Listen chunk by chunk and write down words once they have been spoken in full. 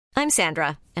I'm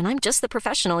Sandra, and I'm just the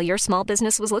professional your small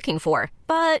business was looking for.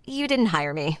 But you didn't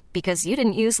hire me because you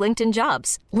didn't use LinkedIn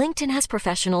Jobs. LinkedIn has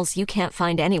professionals you can't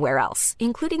find anywhere else,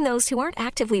 including those who aren't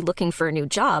actively looking for a new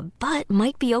job, but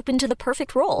might be open to the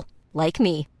perfect role, like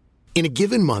me. In a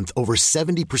given month, over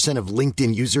 70% of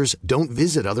LinkedIn users don't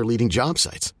visit other leading job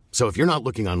sites. So if you're not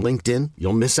looking on LinkedIn,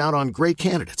 you'll miss out on great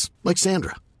candidates like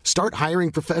Sandra. Start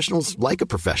hiring professionals like a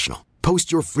professional.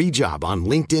 Post your free job on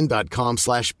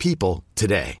linkedin.com/people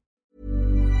today.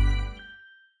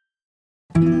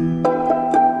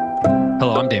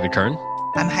 Hello, I'm David Kern.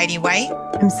 I'm Heidi White.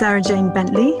 I'm Sarah Jane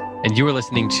Bentley. And you are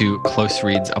listening to Close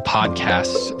Reads, a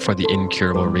podcast for the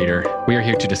incurable reader. We are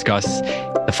here to discuss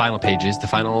the final pages, the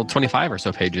final 25 or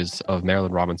so pages of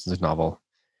Marilynne Robinson's novel,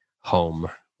 Home.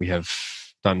 We have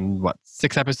done,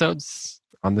 6 episodes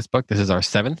on this book? This is our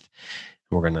 7th.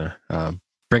 We're going to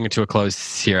bring it to a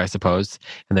close here, I suppose.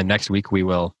 And then next week, we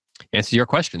will answer your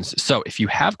questions. So if you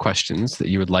have questions that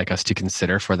you would like us to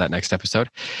consider for that next episode,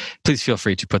 please feel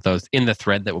free to put those in the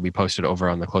thread that will be posted over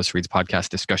on the Close Reads podcast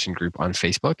discussion group on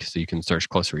Facebook. So you can search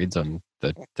Close Reads on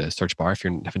the search bar if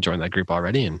you haven't joined that group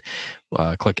already, and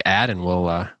click add, and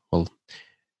we'll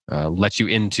let you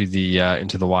into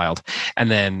the wild.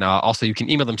 And then also you can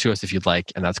email them to us if you'd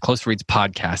like, and that's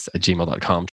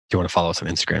closereadspodcast@gmail.com. If you want to follow us on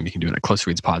Instagram, you can do it at Close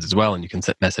Reads Pods as well, and you can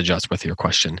message us with your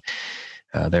question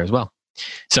there as well.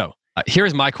 So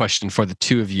here's my question for the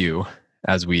two of you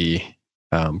as we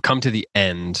come to the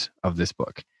end of this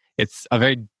book. It's a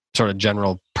very sort of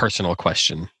general personal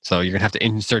question. So you're going to have to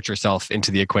insert yourself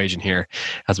into the equation here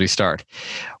as we start.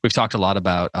 We've talked a lot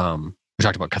about, we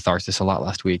talked about catharsis a lot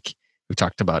last week. We've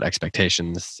talked about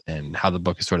expectations and how the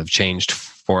book has sort of changed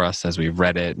for us as we've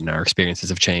read it and our experiences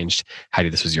have changed. Heidi,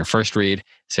 this was your first read.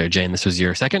 Sarah Jane, this was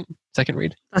your second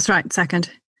read? That's right,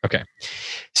 second. Okay.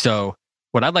 So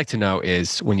what I'd like to know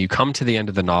is when you come to the end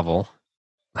of the novel,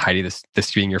 Heidi,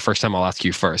 this being your first time, I'll ask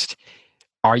you first.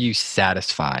 Are you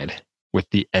satisfied with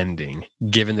the ending,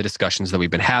 given the discussions that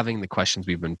we've been having, the questions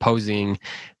we've been posing,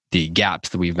 the gaps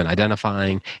that we've been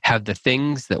identifying? Have the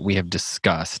things that we have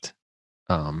discussed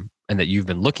and that you've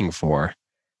been looking for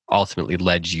ultimately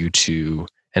led you to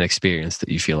an experience that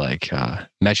you feel like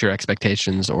met your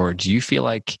expectations, or do you feel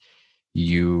like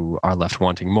you are left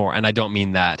wanting more? And I don't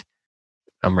mean that,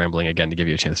 I'm rambling again to give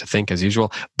you a chance to think as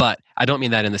usual, but I don't mean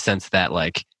that in the sense that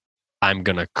like I'm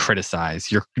going to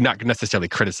criticize. You're not necessarily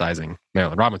criticizing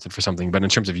Marilynne Robinson for something, but in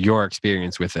terms of your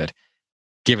experience with it,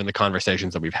 given the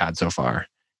conversations that we've had so far,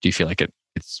 do you feel like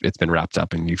it's been wrapped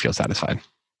up and you feel satisfied?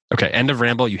 Okay, end of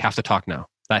ramble. You have to talk now.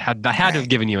 I had to have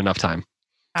given you enough time.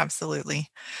 Absolutely.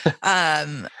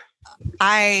 I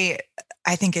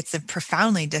think it's a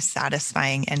profoundly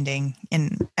dissatisfying ending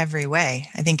in every way.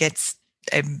 I think it's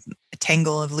a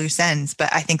tangle of loose ends,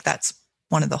 but I think that's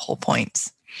one of the whole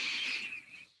points.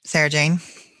 Sarah Jane?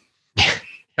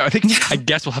 I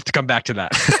guess we'll have to come back to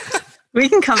that. We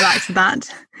can come back to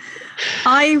that.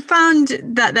 I found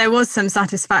that there was some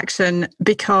satisfaction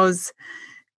because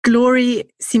Glory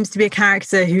seems to be a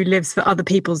character who lives for other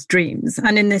people's dreams.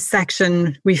 And in this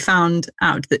section, we found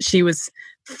out that she was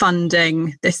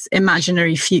funding this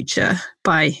imaginary future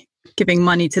by giving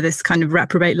money to this kind of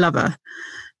reprobate lover.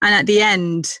 And at the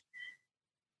end,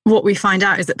 what we find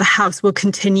out is that the house will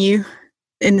continue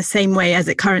in the same way as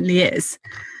it currently is.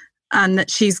 And that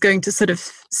she's going to sort of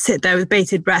sit there with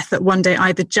bated breath that one day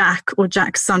either Jack or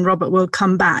Jack's son Robert will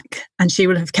come back and she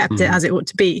will have kept it as it ought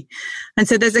to be. And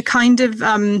so there's a kind of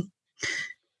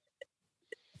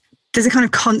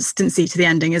constancy to the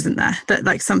ending, isn't there? That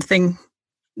like something,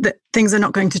 that things are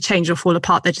not going to change or fall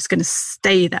apart. They're just going to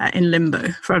stay there in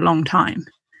limbo for a long time.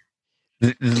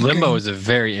 The limbo is a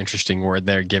very interesting word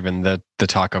there, given the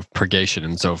talk of purgation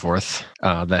and so forth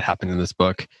that happened in this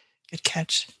book. Good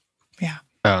catch. Yeah.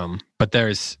 But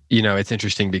there's, it's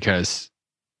interesting because,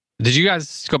 did you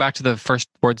guys go back to the first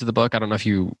words of the book? I don't know if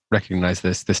you recognize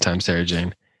this time, Sarah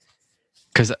Jane,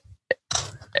 because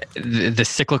the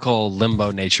cyclical limbo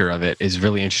nature of it is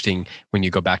really interesting when you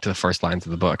go back to the first lines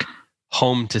of the book.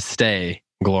 Home to stay,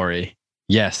 Glory.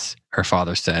 Yes, her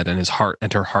father said, and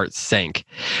her heart sank.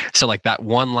 So like that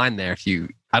one line there,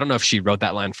 I don't know if she wrote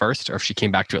that line first or if she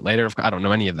came back to it later. I don't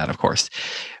know any of that, of course.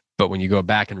 But when you go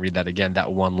back and read that again,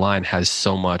 that one line has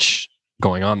so much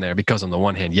going on there, because on the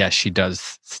one hand, yes, she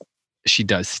does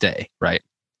stay, right?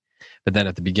 But then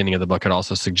at the beginning of the book, it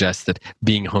also suggests that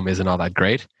being home isn't all that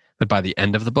great. But by the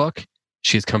end of the book,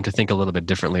 she has come to think a little bit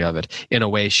differently of it. In a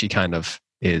way, she kind of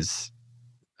is,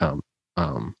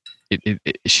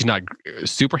 she's not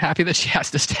super happy that she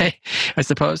has to stay, I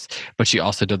suppose. But she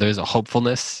also, there's a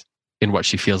hopefulness in what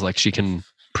she feels like she can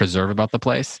preserve about the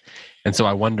place. And so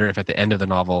I wonder if at the end of the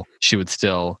novel, she would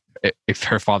still if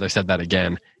her father said that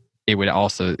again, it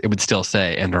would still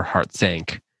say, and her heart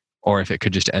sank, or if it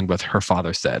could just end with her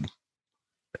father said.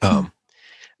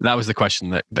 That was the question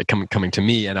that coming to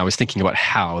me, and I was thinking about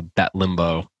how that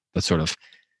sort of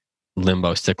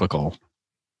limbo cyclical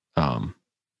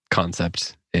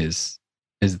concept is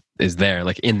there,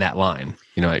 like in that line,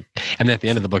 and then at the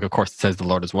end of the book, of course, it says the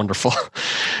Lord is wonderful.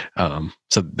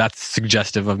 So that's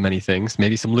suggestive of many things.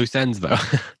 Maybe some loose ends, though.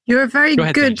 You're a very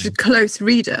good close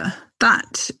reader.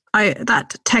 That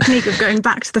technique of going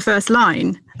back to the first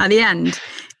line at the end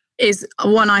is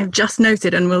one I've just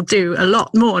noted and will do a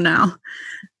lot more now.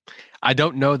 I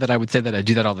don't know that I would say that I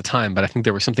do that all the time, but I think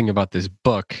there was something about this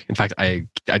book. In fact, I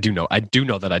do know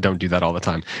that I don't do that all the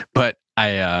time, but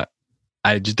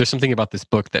there's something about this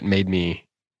book that made me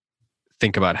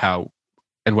think about how,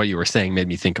 and what you were saying made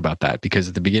me think about that, because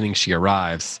at the beginning she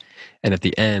arrives, and at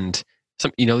the end,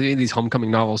 these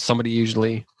homecoming novels, somebody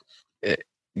usually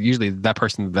that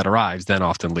person that arrives then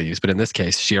often leaves, but in this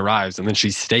case, she arrives and then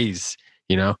she stays,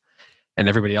 and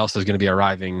everybody else is going to be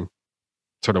arriving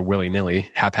sort of willy-nilly,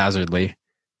 haphazardly,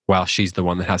 while she's the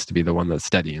one that has to be the one that's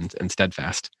steady and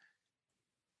steadfast.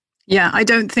 Yeah, I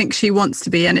don't think she wants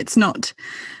to be, and it's not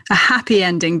a happy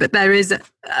ending, but there is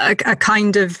a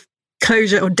kind of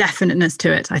closure or definiteness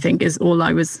to it, I think, is all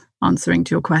I was answering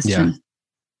to your question.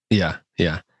 Yeah.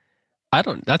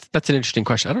 That's an interesting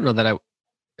question. I don't know that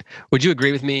would you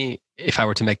agree with me if I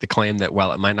were to make the claim that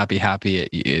while it might not be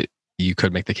happy, you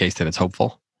could make the case that it's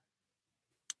hopeful?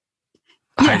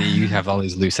 Yeah. Heidi, you have all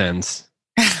these loose ends.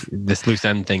 This loose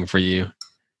end thing for you.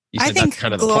 I think that's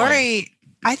kind of Glory.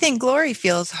 I think Glory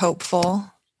feels hopeful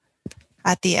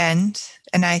at the end,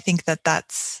 and I think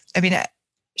that's. I mean,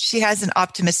 she has an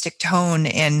optimistic tone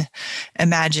in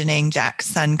imagining Jack's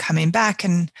son coming back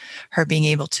and her being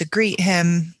able to greet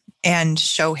him and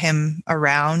show him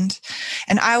around.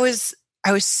 And I was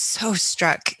so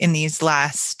struck in these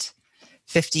last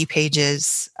 50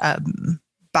 pages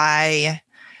by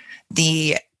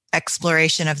the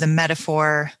exploration of the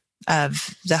metaphor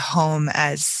of the home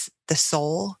as the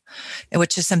soul,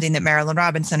 which is something that Marilynne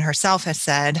Robinson herself has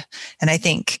said, and I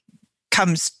think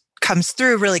comes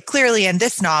through really clearly in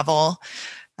this novel,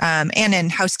 and in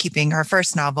Housekeeping, her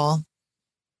first novel,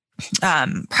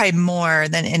 probably more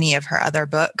than any of her other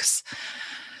books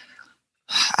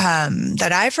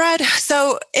that I've read.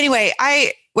 So anyway,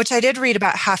 which I did read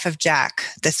about half of Jack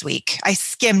this week. I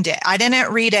skimmed it. I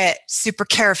didn't read it super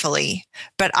carefully,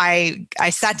 but I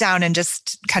sat down and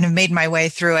just kind of made my way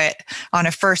through it on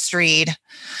a first read.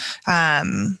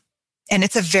 And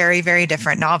it's a very, very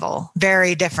different novel,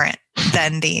 very different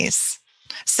than these.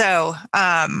 So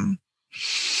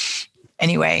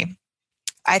anyway,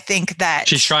 I think that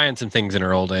she's trying some things in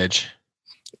her old age.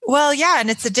 Well, yeah, and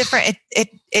it's a different.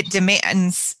 It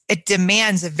demands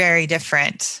a very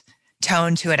different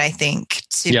tone to it, I think,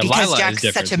 because Lila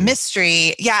Jack's such a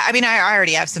mystery. Yeah, I mean, I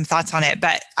already have some thoughts on it,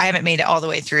 but I haven't made it all the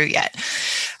way through yet.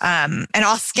 And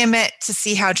I'll skim it to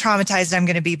see how traumatized I'm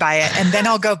going to be by it, and then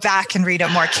I'll go back and read it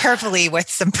more carefully with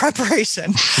some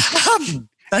preparation.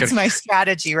 That's my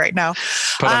strategy right now.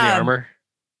 Put on the armor.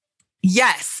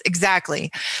 Yes,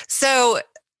 exactly. So,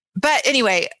 but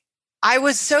anyway, I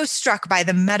was so struck by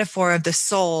the metaphor of the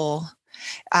soul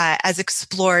as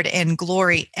explored in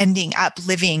Glory, ending up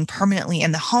living permanently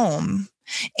in the home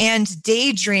and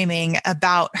daydreaming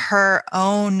about her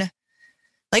own,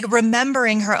 like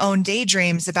remembering her own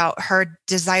daydreams about her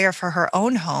desire for her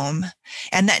own home,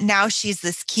 and that now she's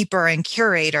this keeper and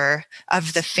curator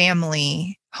of the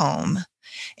family home,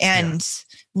 and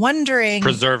wondering,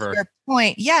 preserver. Your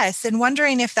point, yes, and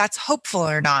wondering if that's hopeful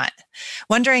or not.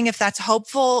 Wondering if that's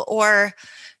hopeful or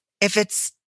if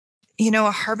it's,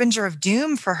 a harbinger of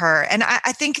doom for her. And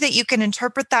I think that you can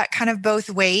interpret that kind of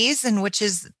both ways, and which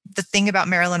is the thing about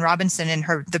Marilynne Robinson and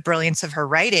the brilliance of her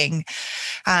writing.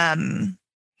 And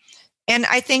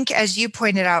I think, as you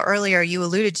pointed out earlier, you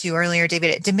alluded to earlier,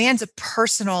 David, it demands a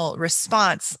personal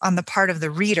response on the part of the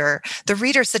reader. The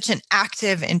reader is such an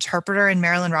active interpreter in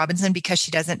Marilynne Robinson because she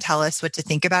doesn't tell us what to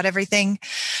think about everything.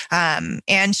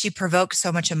 And she provokes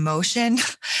so much emotion.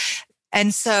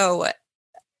 And so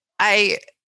I've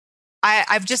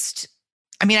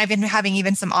been having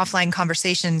even some offline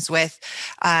conversations with,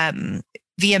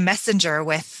 via Messenger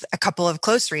with a couple of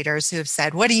close readers who have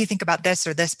said, what do you think about this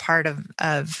or this part of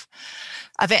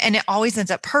it? And it always ends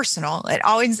up personal. It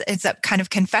always ends up kind of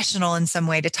confessional in some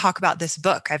way to talk about this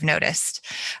book, I've noticed,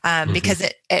 because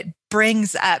it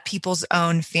brings up people's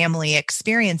own family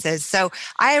experiences. So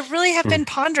I really have been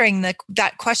pondering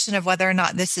that question of whether or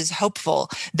not this is hopeful,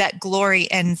 that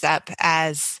Glory ends up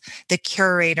as the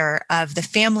curator of the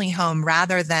family home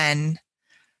rather than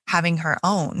having her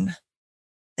own.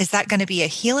 Is that going to be a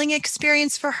healing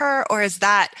experience for her? Or is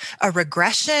that a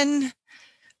regression?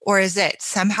 Or is it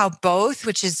somehow both,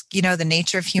 which is, the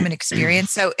nature of human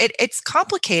experience? So it's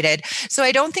complicated. So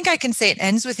I don't think I can say it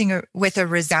ends with a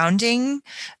resounding,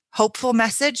 hopeful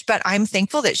message, but I'm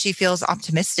thankful that she feels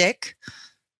optimistic.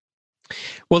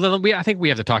 Well, then I think we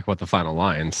have to talk about the final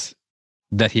lines,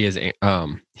 that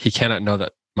he cannot know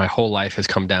that my whole life has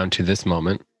come down to this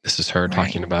moment. This is her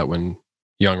talking about when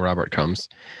young Robert comes,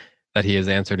 that he has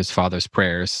answered his father's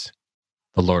prayers.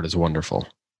 The Lord is wonderful.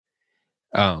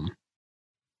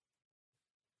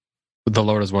 The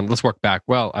Lord is one. Let's work back.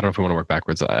 Well, I don't know if we want to work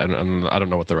backwards. I don't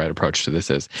know what the right approach to this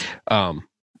is.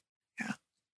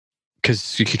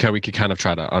 Because we could kind of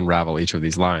try to unravel each of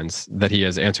these lines. That he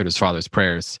has answered his father's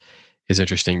prayers is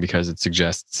interesting because it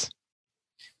suggests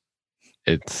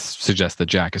that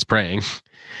Jack is praying,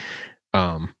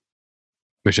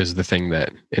 which is the thing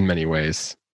that in many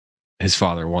ways his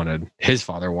father wanted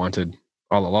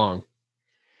all along.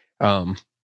 And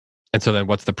so then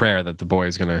what's the prayer? That the boy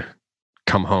is going to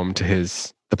come home to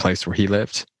the place where he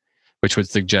lived, which would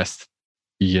suggest,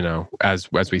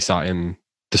 as we saw in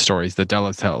the stories that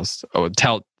Della tells,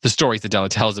 the stories that Della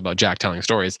tells about Jack telling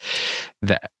stories,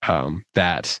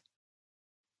 that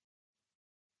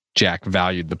Jack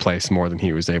valued the place more than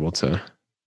he was able to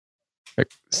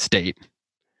state.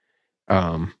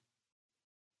 And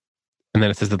then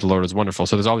it says that the Lord is wonderful.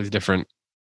 So there's all these different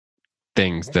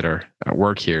things that are at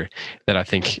work here that I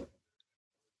think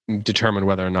determine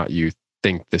whether or not you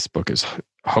think this book is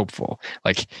hopeful.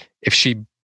 Like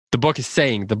the book is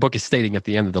stating at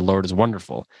the end that the Lord is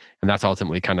wonderful, and that's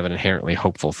ultimately kind of an inherently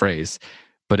hopeful phrase.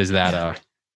 But is that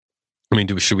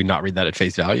should we not read that at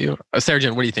face value? Sarah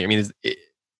Jen, what do you think? I mean, is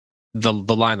the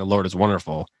line "the Lord is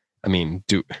wonderful"? I mean,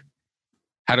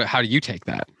 how do you take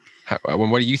that?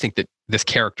 What do you think that this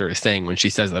character is saying when she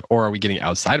says that, or are we getting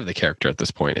outside of the character at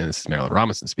this point? And this is Marilyn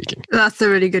Robinson speaking. That's a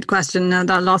really good question.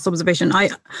 That last observation, I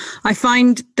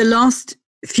find the last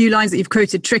few lines that you've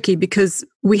quoted tricky because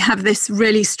we have this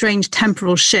really strange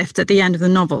temporal shift at the end of the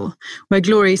novel where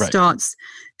Glory starts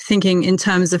thinking in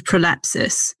terms of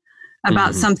prolepsis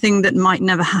about something that might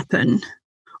never happen.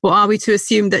 Or are we to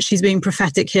assume that she's being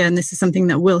prophetic here and this is something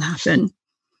that will happen?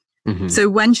 So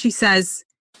when she says,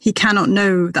 he cannot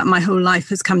know that my whole life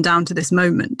has come down to this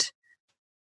moment,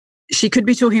 she could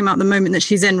be talking about the moment that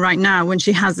she's in right now when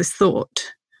she has this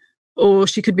thought. Or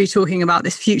she could be talking about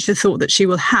this future thought that she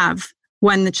will have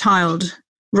when the child,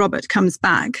 Robert, comes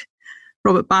back.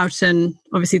 Robert Boughton,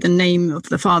 obviously the name of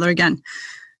the father again.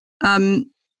 And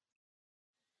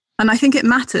I think it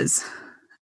matters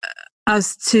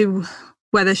as to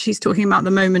whether she's talking about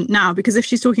the moment now, because if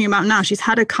she's talking about now, she's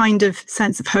had a kind of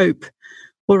sense of hope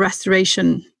or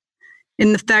restoration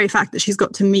in the very fact that she's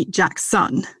got to meet Jack's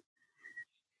son.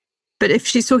 But if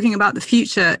she's talking about the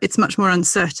future, it's much more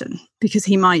uncertain because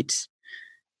he might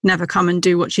never come and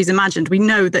do what she's imagined. We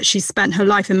know that she spent her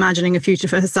life imagining a future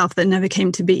for herself that never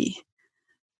came to be.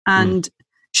 And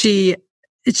she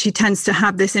tends to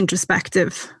have this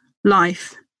introspective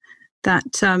life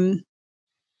that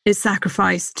is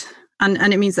sacrificed.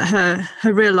 And it means that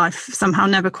her real life somehow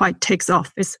never quite takes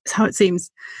off, is how it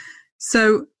seems.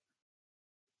 So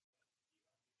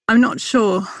I'm not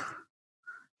sure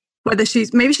whether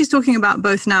maybe she's talking about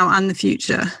both now and the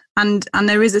future. And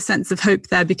there is a sense of hope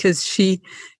there because she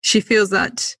feels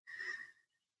that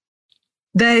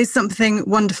there is something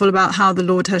wonderful about how the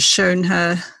Lord has shown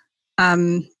her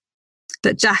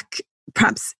that Jack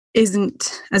perhaps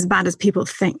isn't as bad as people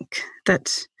think,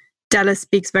 that Della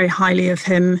speaks very highly of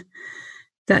him,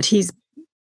 that he's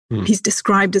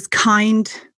described as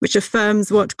kind, which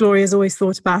affirms what Gloria has always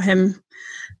thought about him.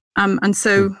 And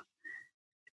so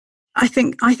I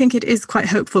think it is quite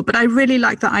hopeful, but I really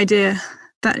like the idea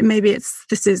that maybe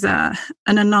this is an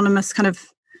anonymous kind of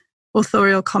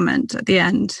authorial comment at the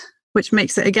end, which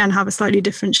makes it again have a slightly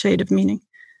different shade of meaning.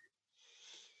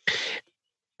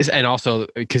 And also,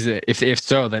 because if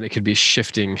so, then it could be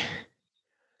shifting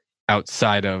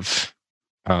outside of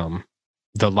the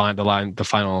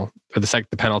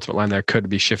penultimate line there could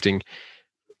be shifting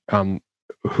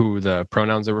who the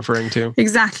pronouns are referring to.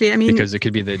 Exactly. I mean, because it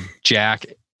could be that Jack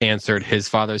answered his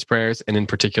father's prayers, and in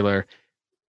particular,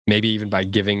 maybe even by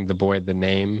giving the boy the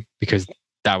name, because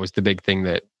that was the big thing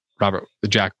that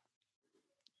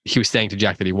he was saying to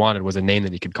Jack that he wanted was a name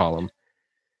that he could call him.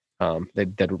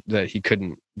 That he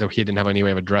couldn't, though he didn't have any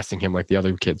way of addressing him like the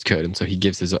other kids could, and so he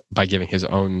gives by giving his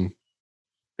own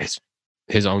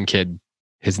kid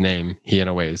his name, he in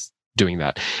a way is doing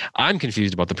that. I'm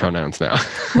confused about the pronouns now.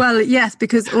 Well, yes,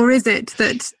 because or is it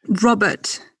that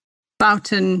Robert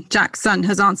Boughton, Jack's son,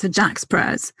 has answered Jack's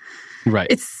prayers?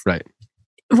 Right. Right.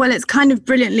 Well, it's kind of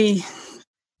brilliantly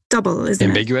double, isn't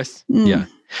ambiguous? it? Yeah.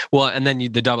 Well, and then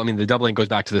the doubling goes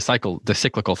back to the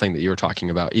cyclical thing that you were talking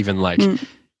about. Even like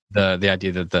the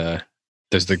idea that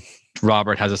there's the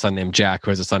Robert has a son named Jack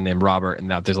who has a son named Robert, and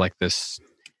that there's like this,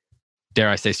 dare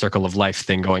I say, circle of life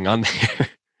thing going on there.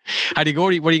 Heidi, what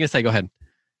are you going to say? Go ahead.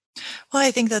 Well,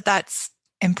 I think that that's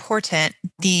important.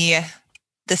 The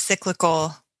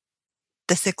cyclical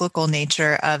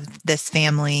nature of this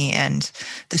family and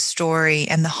the story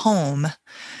and the home.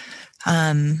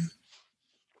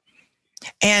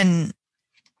 And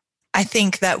I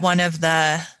think that one of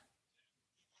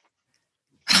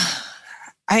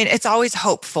it's always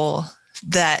hopeful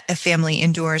that a family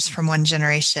endures from one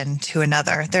generation to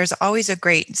another. There's always a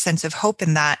great sense of hope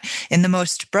in that, in the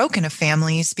most broken of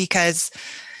families, because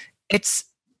it's,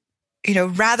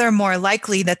 rather more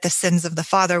likely that the sins of the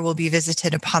father will be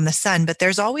visited upon the son, but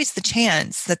there's always the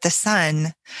chance that the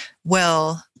son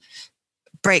will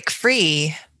break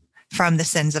free from the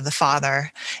sins of the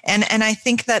father. And I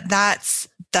think that that's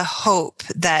the hope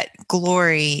that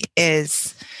Glory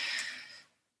is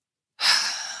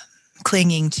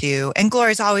clinging to. And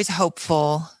Glory is always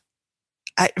hopeful.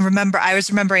 I was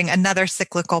remembering another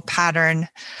cyclical pattern.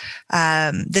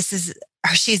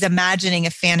 She's imagining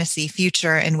a fantasy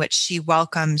future in which she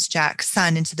welcomes Jack's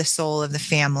son into the soul of the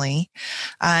family,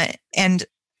 and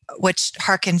which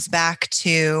harkens back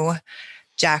to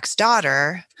Jack's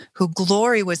daughter, who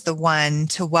Glory was the one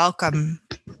to welcome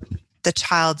the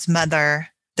child's mother,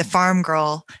 the farm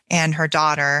girl, and her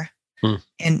daughter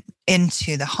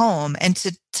into the home, and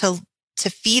to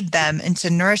feed them and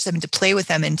to nourish them, to play with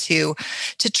them, and to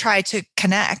try to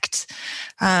connect.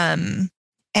 And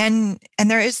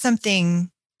there is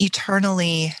something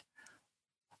eternally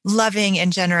loving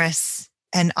and generous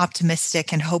and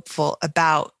optimistic and hopeful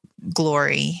about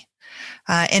Glory,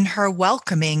 in her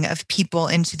welcoming of people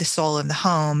into the soul of the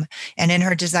home, and in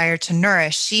her desire to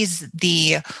nourish. She's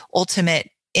the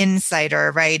ultimate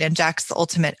insider, right? And Jack's the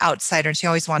ultimate outsider. And she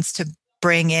always wants to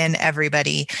bring in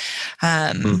everybody.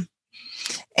 And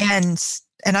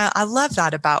I love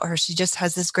that about her. She just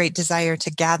has this great desire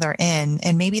to gather in.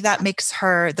 And maybe that makes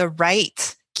her the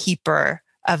right keeper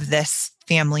of this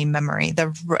family memory.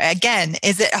 Again,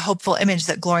 is it a hopeful image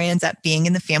that Glory ends up being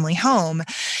in the family home?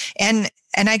 And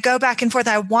I go back and forth.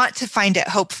 I want to find it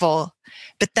hopeful,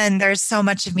 but then there's so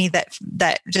much of me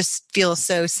that just feels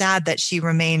so sad that she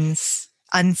remains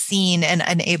unseen and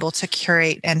unable to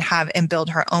curate and build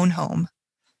her own home.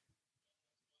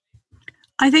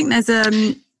 I think there's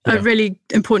a really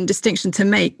important distinction to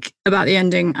make about the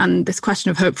ending and this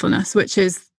question of hopefulness, which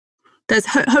is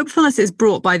hopefulness is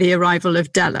brought by the arrival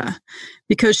of Della,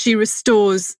 because she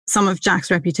restores some of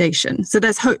Jack's reputation. So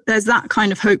there's hope. There's that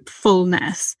kind of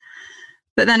hopefulness.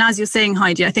 But then, as you're saying,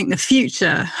 Heidi, I think the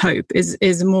future hope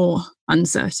is more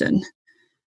uncertain,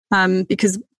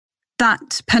 because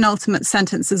that penultimate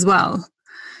sentence as well,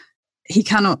 he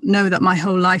cannot know that my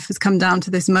whole life has come down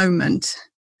to this moment.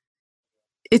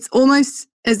 It's almost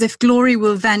as if Glory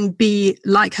will then be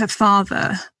like her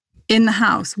father in the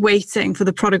house, waiting for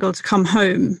the prodigal to come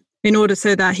home in order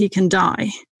so that he can die.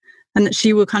 And that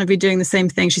she will kind of be doing the same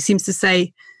thing. She seems to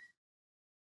say,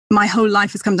 my whole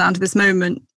life has come down to this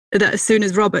moment, that as soon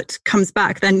as Robert comes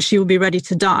back, then she will be ready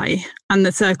to die and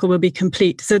the circle will be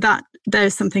complete. So that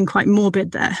there's something quite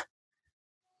morbid there.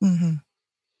 Mm-hmm.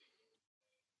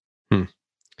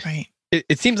 Right.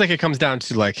 It seems like it comes down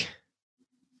to like,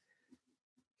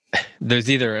 there's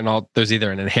either an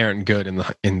inherent good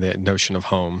in the notion of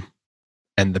home,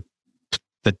 and that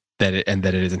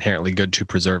it is inherently good to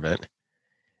preserve it,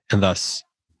 and thus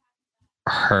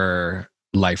her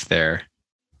life there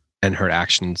and her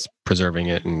actions preserving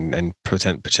it and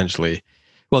potentially,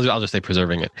 well, I'll just say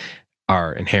preserving it,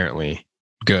 are inherently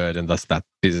good, and thus that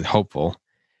is hopeful.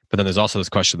 But then there's also this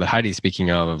question that Heidi's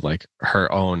speaking of like her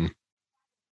own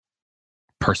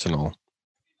personal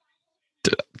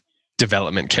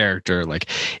development character. Like,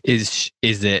 is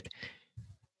the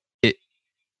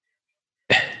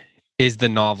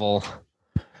novel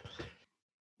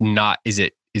not, is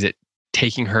it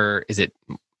taking her, is it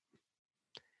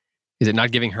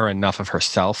not giving her enough of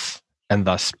herself, and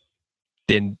thus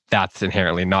then that's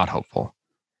inherently not hopeful?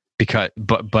 Because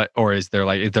or is there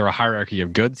a hierarchy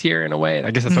of goods here in a way?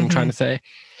 I guess that's what I'm trying to say.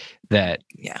 That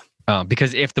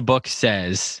because if the book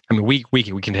says, I mean, we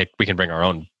can bring our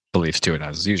own beliefs to it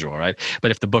as usual, right?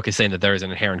 But if the book is saying that there is an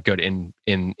inherent good in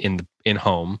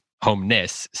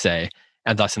homeness, say,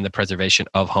 and thus in the preservation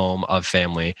of home, of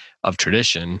family, of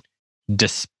tradition,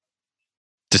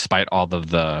 despite all of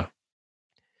the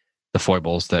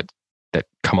foibles that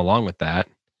come along with that,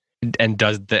 and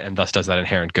thus does that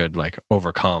inherent good like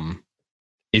overcome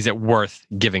Is it worth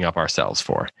giving up ourselves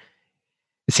for?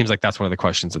 It seems like that's one of the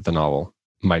questions that the novel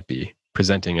might be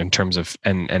presenting in terms of,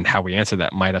 and how we answer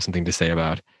that might have something to say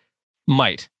about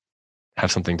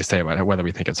whether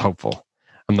we think it's hopeful.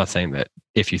 I'm not saying that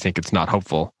if you think it's not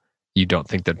hopeful, you don't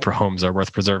think that homes are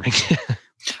worth preserving.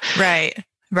 Right.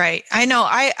 I know.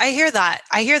 I hear that.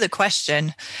 I hear the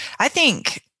question. I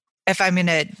think if I'm going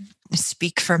to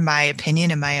speak from my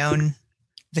opinion and my own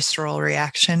visceral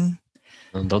reaction.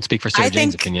 Don't speak for Sarah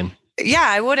Jane's opinion. Yeah,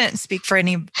 I wouldn't speak for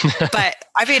any, but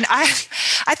I mean, I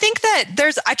think that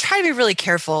I try to be really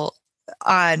careful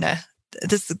on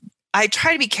this. I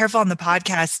try to be careful on the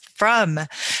podcast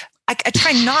I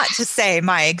try not to say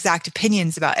my exact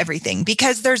opinions about everything,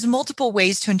 because there's multiple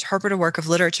ways to interpret a work of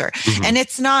literature. Mm-hmm.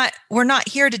 And we're not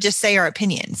here to just say our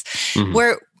opinions. Mm-hmm.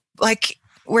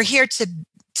 We're here to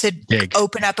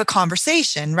open up a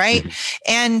conversation, right?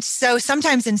 Mm-hmm. And so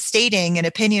sometimes in stating an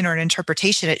opinion or an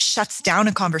interpretation, it shuts down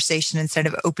a conversation instead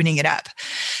of opening it up.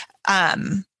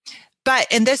 But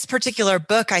in this particular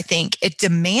book, I think it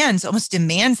almost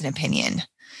demands an opinion.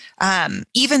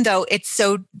 Even though it's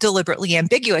so deliberately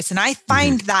ambiguous. And I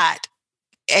find that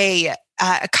a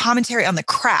commentary on the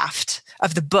craft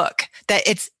of the book, that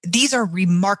these are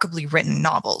remarkably written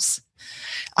novels,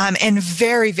 and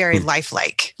very, very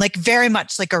lifelike, like very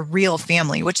much like a real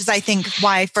family, which is, I think,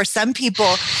 why for some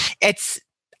people it's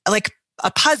like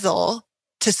a puzzle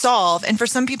to solve. And for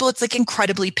some people it's like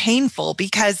incredibly painful,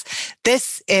 because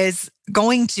this is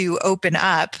going to open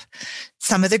up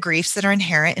some of the griefs that are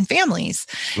inherent in families.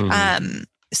 Mm-hmm.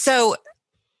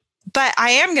 But I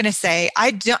am going to say,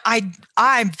 I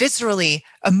viscerally,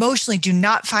 emotionally do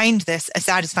not find this a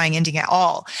satisfying ending at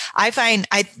all. I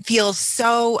feel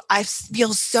so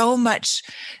much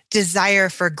desire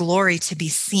for Glory to be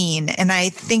seen. And I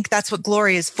think that's what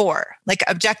Glory is for. Like,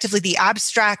 objectively, the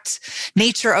abstract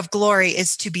nature of Glory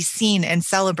is to be seen and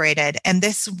celebrated. And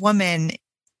this woman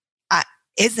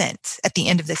isn't at the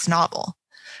end of this novel.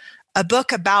 A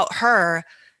book about her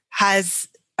has,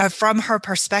 from her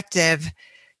perspective,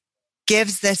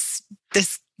 gives this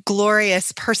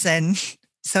glorious person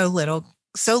so little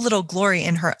glory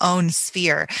in her own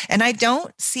sphere. And I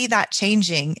don't see that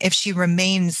changing if she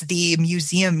remains the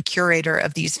museum curator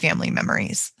of these family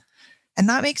memories. And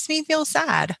that makes me feel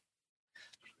sad.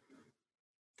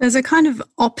 There's a kind of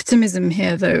optimism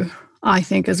here, though, I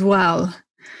think, as well,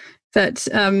 that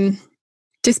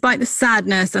despite the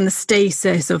sadness and the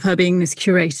stasis of her being this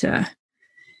curator,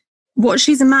 what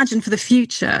she's imagined for the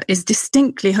future is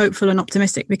distinctly hopeful and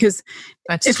optimistic. Because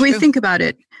if we think about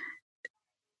it,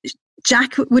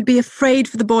 Jack would be afraid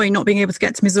for the boy not being able to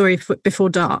get to Missouri before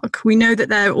dark. We know that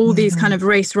there are all these kind of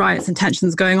race riots and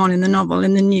tensions going on in the novel,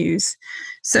 in the news.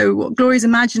 So what Glory's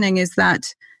imagining is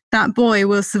that boy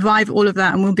will survive all of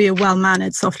that and will be a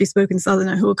well-mannered, softly-spoken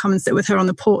Southerner who will come and sit with her on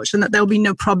the porch, and that there'll be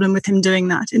no problem with him doing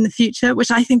that in the future,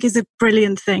 which I think is a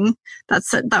brilliant thing.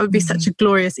 That would be such a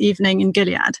glorious evening in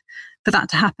Gilead for that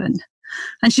to happen.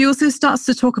 And she also starts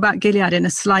to talk about Gilead in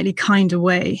a slightly kinder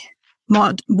way.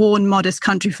 Worn, modest,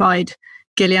 countrified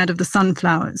Gilead of the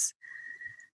sunflowers.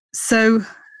 So,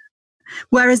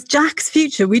 whereas Jack's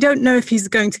future, we don't know if he's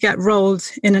going to get rolled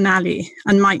in an alley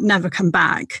and might never come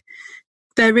back.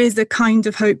 There is a kind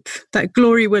of hope that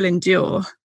Glory will endure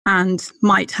and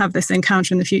might have this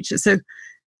encounter in the future. So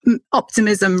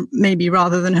optimism, maybe,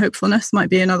 rather than hopefulness, might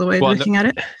be another way of looking at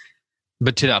it.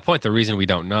 But to that point, the reason we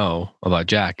don't know about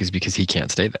Jack is because he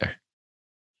can't stay there.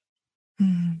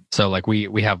 So like we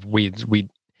the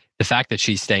fact that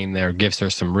she's staying there gives her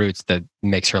some roots that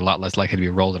makes her a lot less likely to be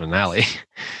rolled in an alley.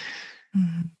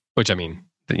 Which, I mean,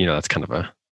 that's kind of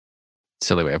a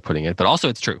silly way of putting it, but also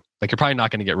it's true. Like, you're probably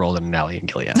not going to get rolled in an alley in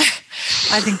Gilead.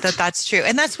 I think that's true.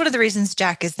 And that's one of the reasons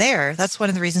Jack is there. That's one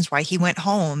of the reasons why he went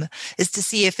home, is to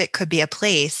see if it could be a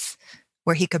place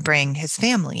where he could bring his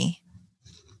family.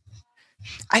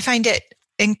 I find it,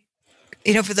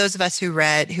 for those of us who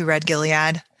read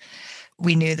Gilead,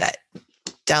 we knew that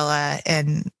Della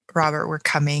and Robert were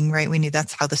coming, right? We knew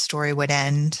that's how the story would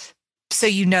end. So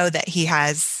that he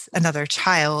has another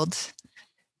child.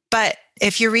 But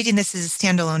if you're reading this as a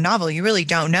standalone novel, you really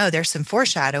don't know. There's some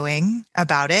foreshadowing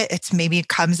about it. It's maybe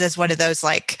comes as one of those,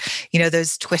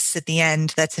 those twists at the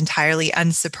end that's entirely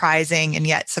unsurprising and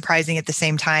yet surprising at the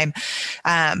same time,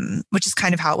 which is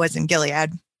kind of how it was in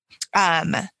Gilead.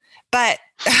 But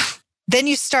then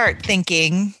you start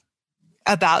thinking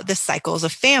about the cycles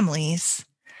of families,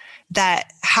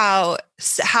 that how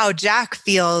Jack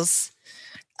feels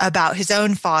about his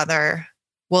own father.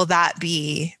 Will that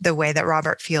be the way that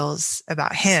Robert feels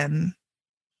about him?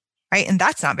 right? And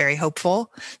that's not very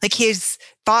hopeful. Like his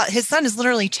son is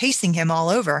literally chasing him all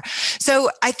over. So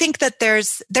I think that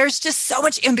there's just so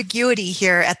much ambiguity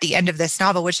here at the end of this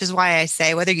novel, which is why I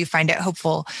say whether you find it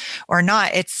hopeful or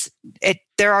not,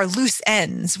 there are loose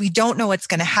ends. We don't know what's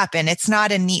going to happen. It's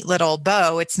not a neat little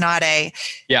bow. It's not a...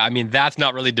 Yeah, I mean, that's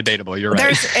not really debatable. You're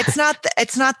right. It's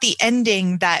not the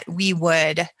ending that we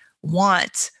would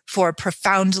want for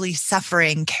profoundly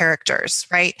suffering characters,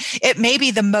 right? It may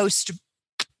be the most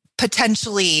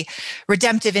potentially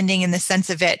redemptive ending in the sense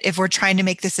of it. If we're trying to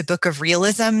make this a book of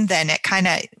realism, then it kind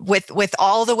of, with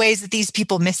all the ways that these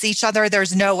people miss each other,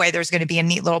 there's no way there's going to be a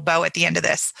neat little bow at the end of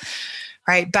this,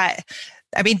 right? But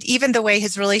I mean, even the way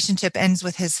his relationship ends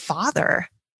with his father,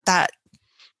 that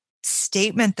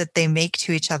statement that they make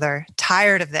to each other,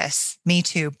 tired of this, me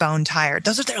too, bone tired.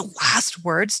 Those are their last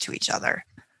words to each other.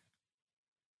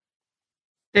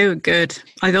 They were good.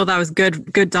 I thought that was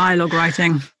good dialogue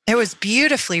writing. It was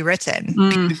beautifully written.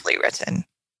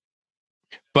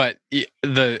 But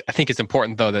I think it's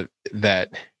important though that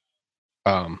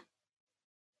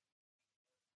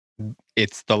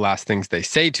it's the last things they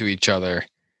say to each other,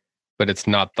 but it's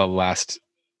not the last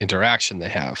interaction they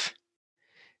have.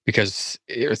 Because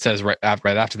it says right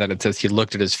after that, it says he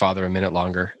looked at his father a minute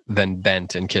longer, then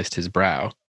bent and kissed his brow.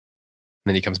 And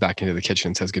then he comes back into the kitchen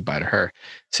and says goodbye to her.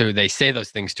 So they say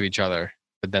those things to each other,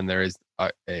 but then there is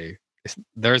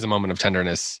a moment of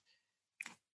tenderness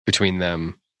between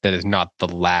them that is not the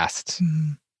last.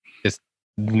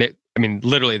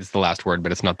 Literally it's the last word,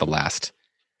 but it's not the last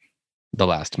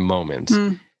moment.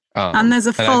 And there's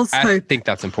a false hope. I think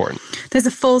that's important. There's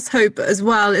a false hope as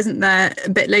well, isn't there, a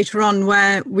bit later on,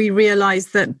 where we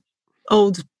realize that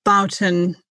old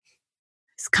Boughton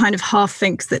kind of half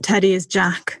thinks that Teddy is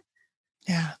Jack.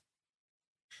 Yeah.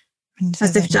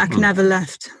 As if Jack never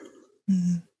left.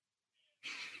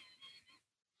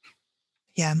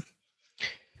 Yeah.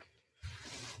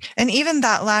 And even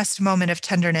that last moment of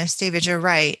tenderness, David, you're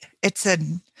right. It's a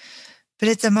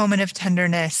moment of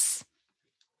tenderness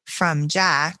from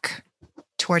Jack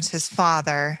towards his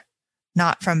father,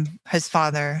 not from his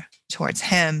father towards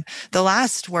him. The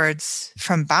last words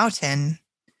from Boughton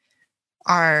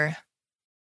are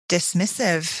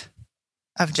dismissive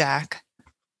of Jack.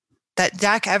 That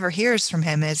Jack ever hears from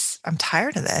him is, I'm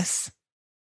tired of this.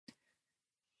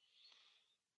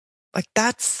 Like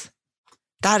that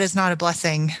is not a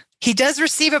blessing. He does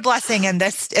receive a blessing in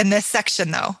this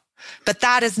section though, but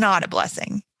that is not a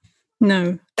blessing.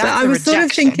 No, but I was sort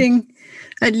of thinking,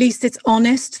 at least it's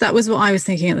honest. That was what I was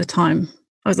thinking at the time.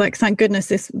 I was like, thank goodness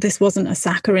this wasn't a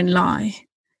saccharine lie.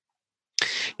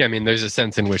 Yeah, I mean, there's a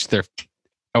sense in which they're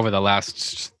over the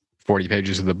last 40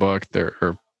 pages of the book,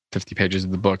 or 50 pages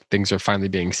of the book, things are finally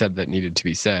being said that needed to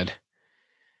be said.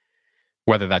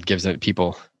 Whether that gives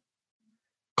people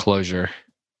closure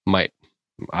might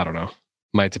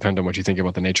depend on what you think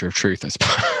about the nature of truth,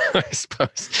 I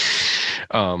suppose.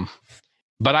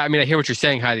 But I mean, I hear what you're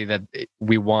saying, Heidi, that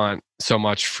we want so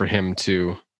much for him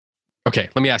to... Okay,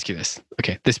 let me ask you this.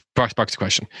 Okay, this sparks a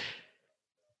question.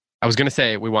 I was going to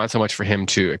say we want so much for him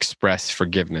to express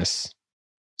forgiveness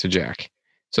to Jack.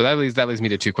 So that leads me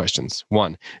to two questions.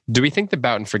 One, do we think that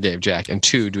Boughton forgave Jack? And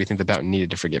two, do we think that Boughton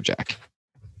needed to forgive Jack?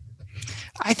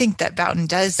 I think that Boughton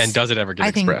does. And does it ever get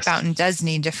expressed? I think Boughton does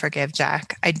need to forgive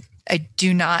Jack. I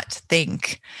do not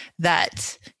think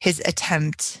that his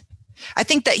attempt... I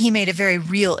think that he made a very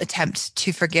real attempt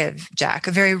to forgive Jack,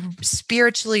 a very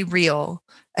spiritually real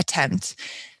attempt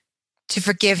to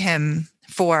forgive him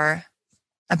for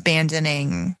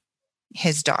abandoning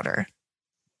his daughter.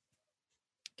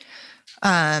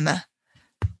 And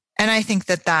I think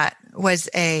that was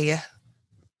a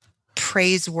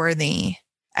praiseworthy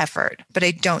effort, but I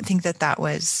don't think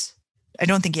I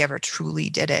don't think he ever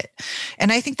truly did it.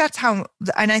 And I think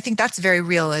that's very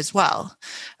real as well.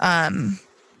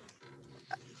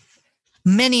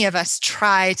 Many of us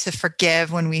try to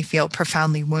forgive when we feel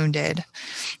profoundly wounded,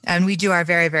 and we do our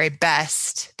very, very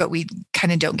best, but we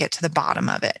kind of don't get to the bottom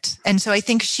of it. And so I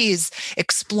think she's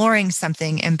exploring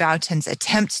something in Boughton's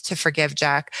attempt to forgive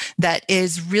Jack that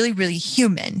is really, really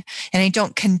human. And I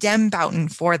don't condemn Boughton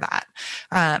for that.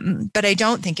 But I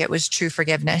don't think it was true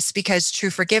forgiveness, because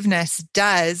true forgiveness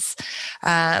does...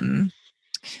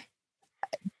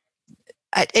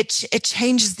 It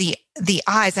changes the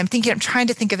eyes. I'm trying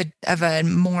to think of a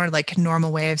more like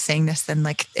normal way of saying this than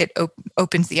like it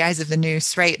opens the eyes of the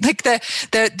noose, right? Like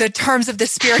the terms of the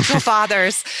spiritual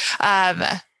fathers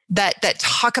that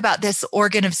talk about this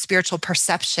organ of spiritual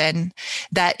perception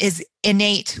that is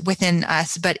innate within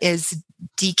us, but is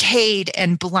decayed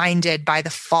and blinded by the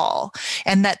fall,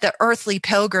 and that the earthly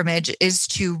pilgrimage is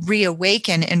to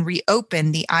reawaken and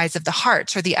reopen the eyes of the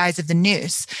heart, or the eyes of the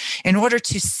nous, in order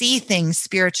to see things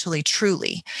spiritually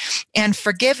truly. And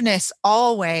forgiveness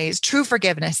always, true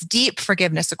forgiveness, deep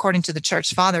forgiveness, according to the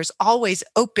church fathers, always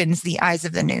opens the eyes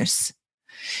of the nous.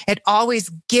 It always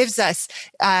gives us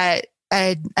a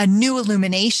new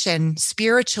illumination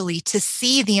spiritually to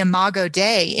see the imago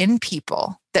Dei in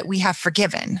people that we have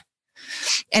forgiven.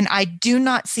 And I do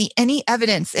not see any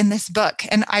evidence in this book,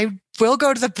 and I will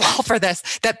go to the ball for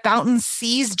this, that Boughton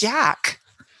sees Jack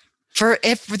for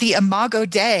the imago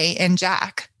Dei in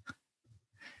Jack.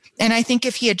 And I think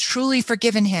if he had truly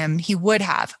forgiven him, he would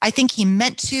have. I think he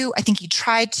meant to. I think he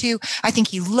tried to. I think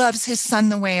he loves his son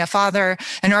the way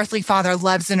an earthly father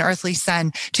loves an earthly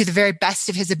son, to the very best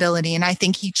of his ability. And I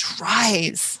think he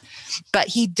tries, but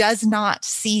he does not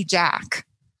see Jack.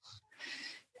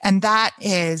 And that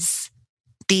is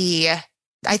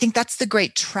I think that's the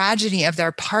great tragedy of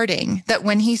their parting, that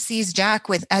when he sees Jack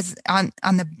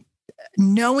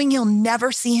knowing he'll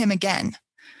never see him again,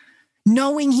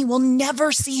 knowing he will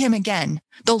never see him again,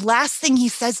 the last thing he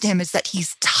says to him is that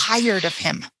he's tired of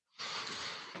him.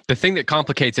 The thing that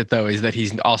complicates it, though, is that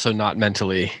he's also not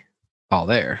mentally all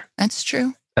there. That's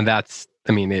true. And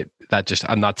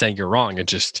I'm not saying you're wrong. It's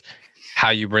just how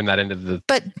you bring that into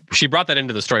but she brought that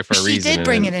into the story for a reason. She did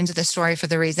bring it into the story for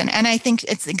the reason. And I think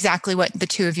it's exactly what the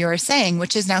two of you are saying,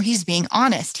 which is now he's being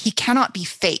honest. He cannot be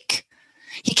fake.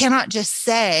 He cannot just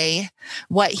say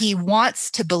what he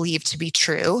wants to believe to be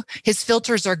true. His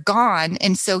filters are gone.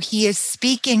 And so he is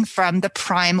speaking from the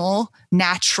primal,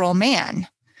 natural man,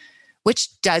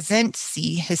 which doesn't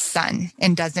see his son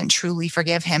and doesn't truly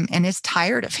forgive him and is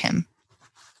tired of him,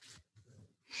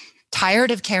 tired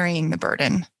of carrying the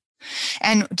burden.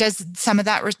 And does some of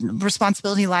that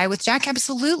responsibility lie with Jack?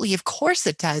 Absolutely. Of course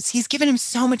it does. He's given him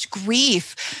so much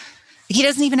grief. He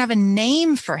doesn't even have a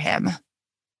name for him.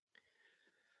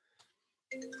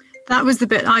 That was the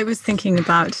bit I was thinking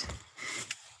about.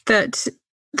 I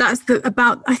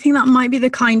think that might be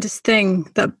the kindest thing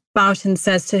that Boughton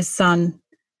says to his son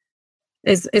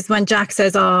is when Jack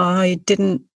says, I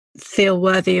didn't feel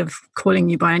worthy of calling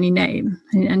you by any name.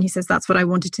 And he says, that's what I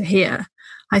wanted to hear.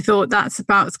 I thought that's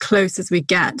about as close as we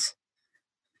get.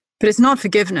 But it's not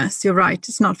forgiveness. You're right.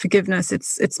 It's not forgiveness.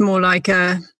 It's more like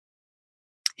Boughton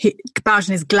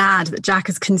is glad that Jack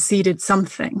has conceded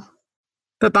something,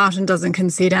 but Boughton doesn't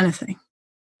concede anything.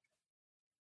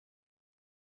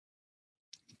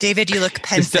 David, you look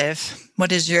pensive.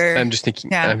 What is your... I'm just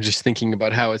thinking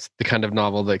about how it's the kind of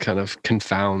novel that kind of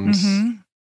confounds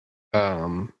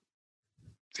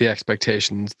the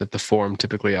expectations that the form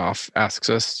typically asks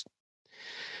us,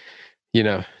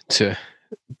 to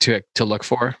look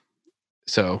for.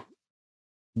 So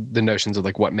the notions of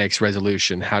like what makes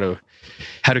resolution, how do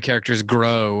characters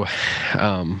grow,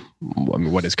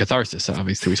 what is catharsis?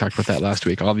 Obviously we talked about that last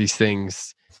week. All these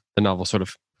things, the novel sort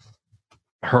of,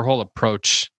 her whole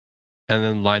approach, and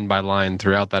then line by line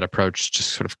throughout that approach just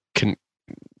sort of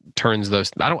turns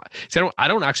those. I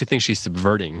don't actually think she's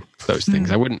subverting those things.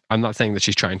 I'm not saying that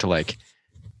she's trying to like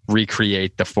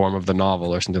recreate the form of the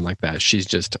novel or something like that. She's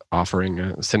just offering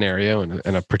a scenario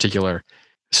and a particular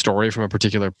story from a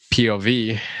particular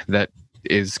POV that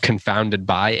is confounded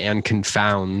by and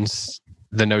confounds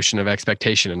the notion of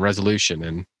expectation and resolution.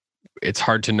 And it's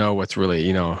hard to know what's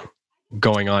really,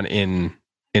 going on in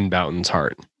Boughton's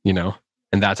heart,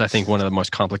 And that's, I think, one of the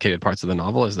most complicated parts of the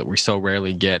novel, is that we so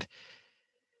rarely get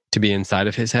to be inside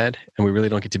of his head. And we really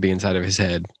don't get to be inside of his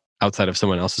head outside of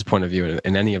someone else's point of view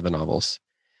in any of the novels.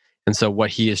 And so what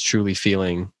he is truly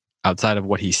feeling outside of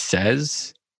what he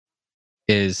says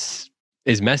is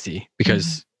messy,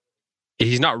 because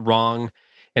he's not wrong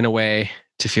in a way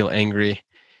to feel angry,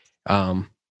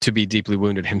 to be deeply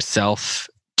wounded himself,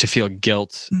 to feel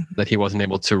guilt that he wasn't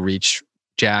able to reach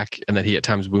Jack and that he at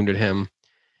times wounded him.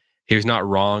 He was not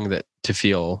wrong to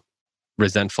feel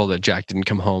resentful that Jack didn't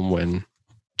come home when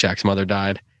Jack's mother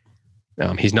died.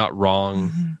 He's not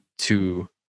wrong to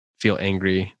feel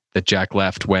angry that Jack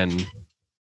left when,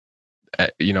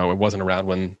 it wasn't around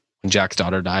when Jack's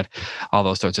daughter died, all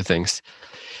those sorts of things.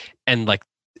 And like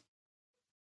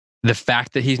the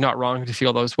fact that he's not wrong to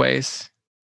feel those ways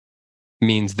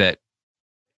means that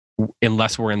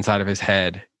unless we're inside of his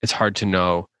head, it's hard to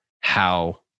know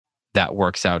how that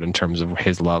works out in terms of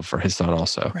his love for his son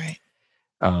also. Right.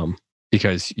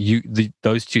 Because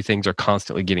those two things are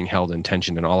constantly getting held in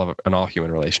tension in all human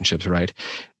relationships, right?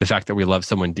 The fact that we love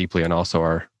someone deeply and also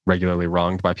are regularly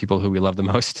wronged by people who we love the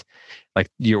most, like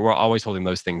we're always holding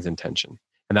those things in tension.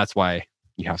 And that's why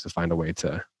you have to find a way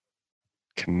to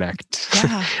connect.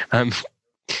 Yeah.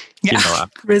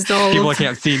 Resolve. People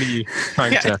can't see me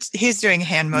trying to. He's doing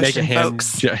hand motion,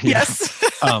 folks. Yes.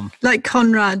 Like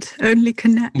Conrad, only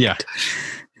connect. Yeah.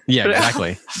 Yeah,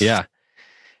 exactly. Yeah.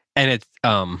 And it's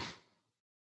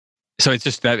so it's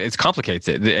just that it complicates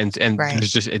it, and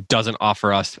there's just, it doesn't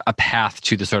offer us a path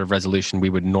to the sort of resolution we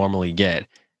would normally get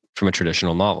from a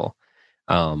traditional novel.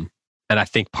 And I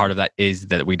think part of that is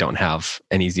that we don't have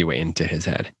an easy way into his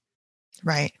head.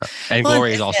 Right. And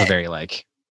Glory is also very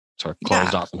sort of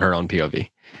closed off in her own POV.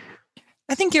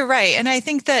 I think you're right. And I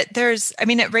think that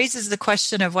it raises the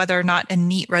question of whether or not a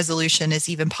neat resolution is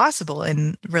even possible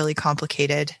in really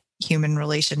complicated human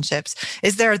relationships.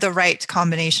 Is there the right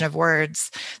combination of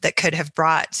words that could have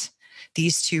brought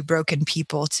these two broken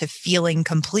people to feeling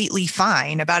completely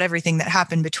fine about everything that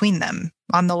happened between them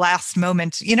on the last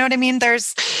moment? You know what I mean?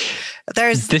 This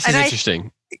is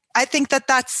interesting. I think that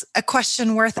that's a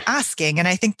question worth asking. And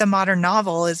I think the modern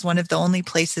novel is one of the only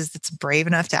places that's brave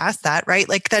enough to ask that, right?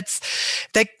 Like that's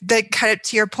the kind of,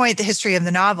 to your point, the history of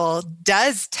the novel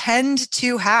does tend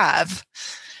to have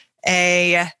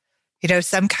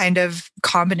some kind of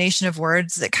combination of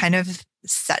words that kind of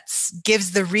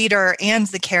gives the reader and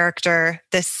the character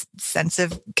this sense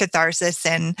of catharsis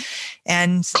and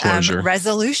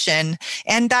resolution.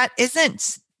 And that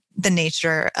isn't the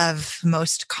nature of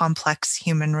most complex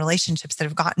human relationships that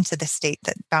have gotten to the state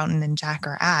that Boughton and Jack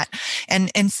are at.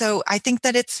 And so I think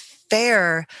that it's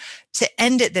fair to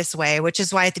end it this way, which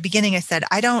is why at the beginning I said,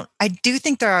 I do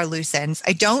think there are loose ends.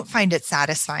 I don't find it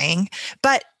satisfying,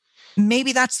 but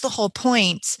maybe that's the whole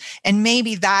point. And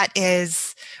maybe that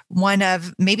is one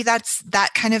of the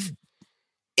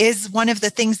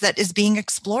things that is being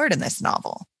explored in this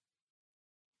novel.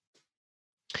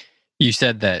 You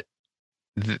said that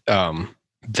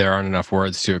there aren't enough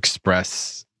words to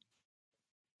express.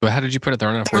 But how did you put it? There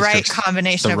aren't enough words. Right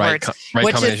combination of words.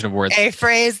 Right combination of words. A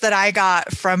phrase that I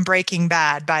got from Breaking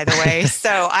Bad, by the way.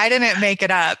 So I didn't make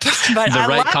it up. But the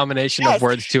right combination of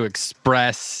words to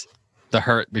express the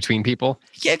hurt between people.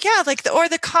 Yeah, or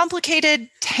the complicated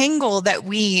tangle that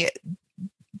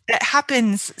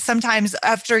happens sometimes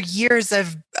after years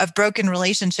of broken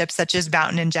relationships, such as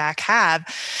Boughton and Jack have,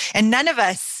 and none of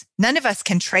us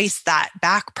can trace that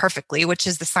back perfectly, which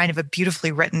is the sign of a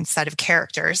beautifully written set of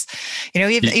characters.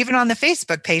 Even on the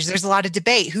Facebook page, there's a lot of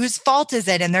debate. Whose fault is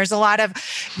it? And there's a lot of,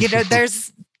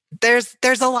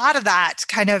 there's a lot of that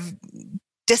kind of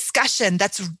discussion.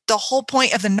 That's the whole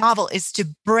point of the novel, is to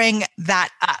bring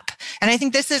that up. And I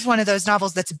think this is one of those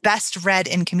novels that's best read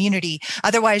in community.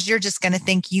 Otherwise, you're just going to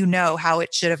think how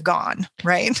it should have gone,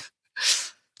 right?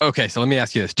 Okay, so let me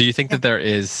ask you this. Do you think that there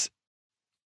is...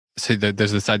 So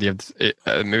there's this idea of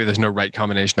maybe there's no right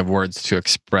combination of words to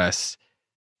express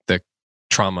the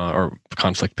trauma or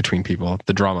conflict between people,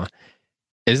 the drama.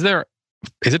 Is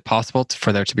it possible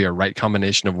for there to be a right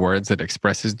combination of words that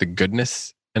expresses the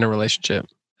goodness in a relationship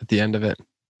at the end of it?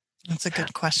 That's a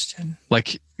good question.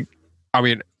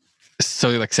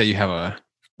 Say you have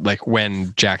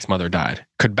when Jack's mother died,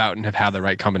 could Boughton have had the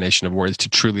right combination of words to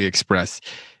truly express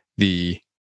the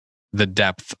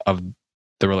depth of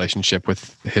the relationship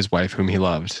with his wife, whom he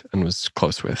loved and was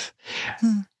close with?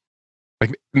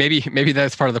 Maybe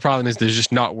that's part of the problem, is there's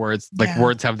just not words.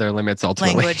 Words have their limits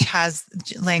ultimately.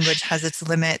 Language has its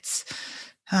limits.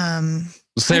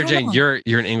 Sarah Jane, you're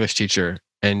an English teacher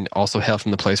and also hail from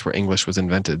the place where English was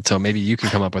invented. So maybe you can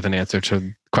come up with an answer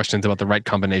to questions about the right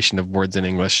combination of words in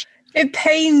English. It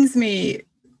pains me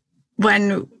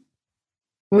when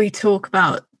we talk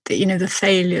about the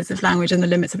failures of language and the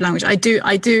limits of language. I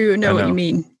do know what you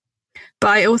mean,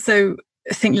 but I also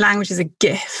think language is a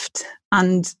gift,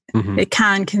 and it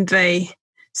can convey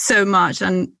so much,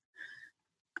 and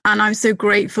I'm so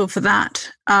grateful for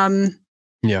that.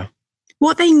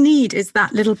 What they need is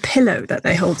that little pillow that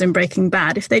they hold in Breaking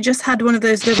Bad. If they just had one of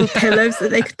those little pillows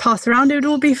that they could pass around, it would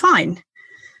all be fine.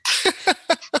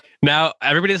 Now,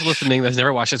 everybody that's listening that's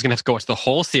never watched it is going to have to go watch the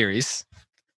whole series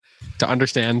to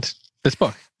understand this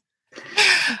book.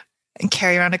 And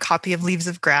carry around a copy of Leaves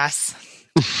of Grass.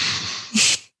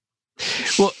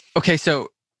 Well, okay, so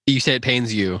you say it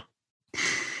pains you,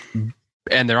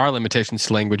 and there are limitations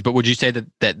to language, but would you say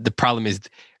that the problem is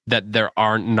that there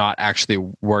are not actually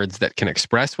words that can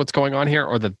express what's going on here,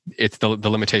 or that it's the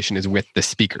limitation is with the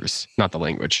speakers, not the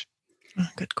language? Oh,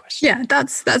 good question. Yeah,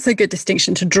 that's a good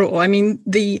distinction to draw. I mean,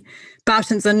 the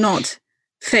Boughtons are not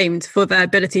famed for their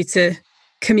ability to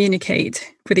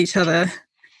communicate with each other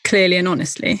clearly and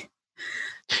honestly.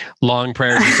 Long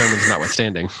prayers and sermons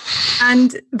notwithstanding.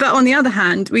 But on the other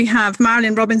hand, we have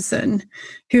Marilynne Robinson,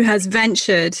 who has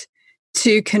ventured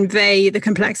to convey the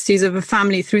complexities of a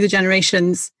family through the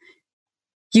generations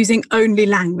using only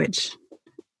language.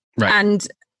 Right. And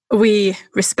we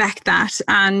respect that.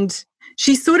 And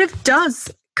she sort of does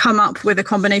come up with a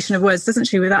combination of words, doesn't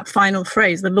she, with that final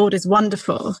phrase, the Lord is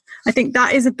wonderful. I think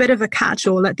that is a bit of a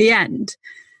catch-all at the end,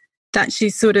 that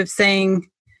she's sort of saying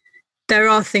there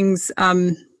are things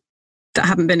that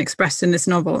haven't been expressed in this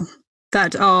novel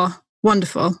that are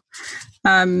wonderful,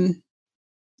 that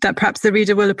perhaps the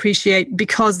reader will appreciate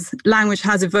because language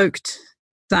has evoked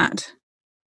that.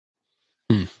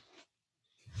 It's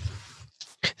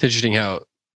interesting how,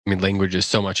 language is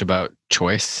so much about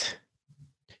choice.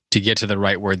 To get to the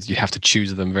right words, you have to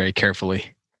choose them very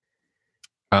carefully.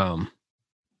 And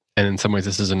in some ways,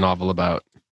 this is a novel about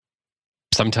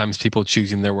sometimes people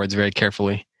choosing their words very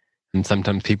carefully, and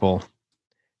sometimes people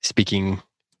speaking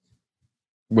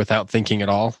without thinking at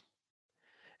all.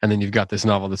 And then you've got this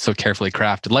novel that's so carefully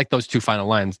crafted. Like those two final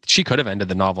lines, she could have ended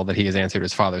the novel that he has answered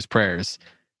his father's prayers.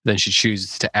 Then she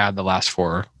chooses to add the last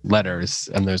 4 letters,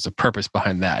 and there's a purpose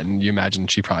behind that. And you imagine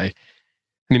she probably,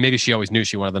 maybe she always knew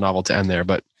she wanted the novel to end there,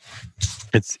 but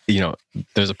it's,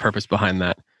 there's a purpose behind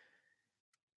that.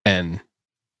 And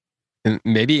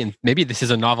maybe this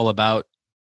is a novel about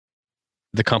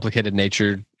the complicated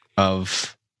nature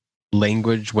of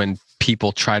language when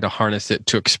people try to harness it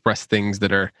to express things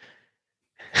that are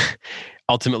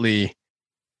ultimately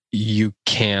you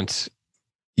can't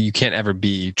ever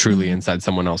be truly inside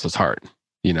someone else's heart,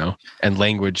 and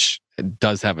language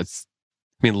does have its,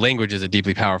 language is a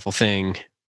deeply powerful thing,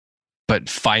 but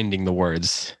finding the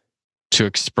words to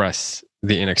express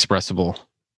the inexpressible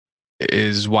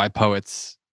is why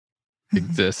poets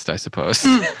exist, I suppose.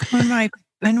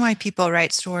 And why people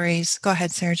write stories. Go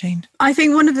ahead, Sarah Jane. I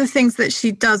think one of the things that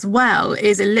she does well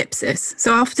is ellipsis.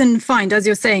 So I often find, as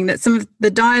you're saying, that some of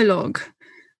the dialogue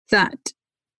that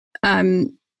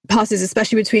passes,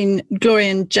 especially between Glory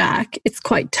and Jack, it's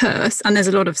quite terse and there's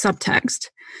a lot of subtext.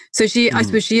 So I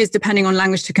suppose she is depending on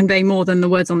language to convey more than the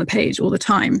words on the page all the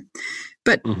time.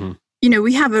 But,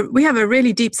 we have a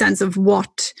really deep sense of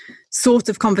what sort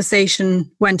of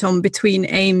conversation went on between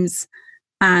Ames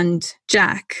and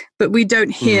Jack, but we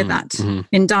don't hear that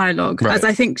in dialogue. Right. As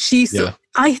I think she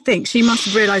must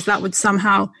have realized that would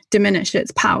somehow diminish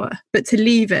its power, but to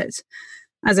leave it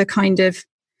as a kind of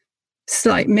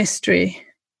slight mystery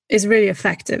is really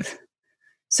effective.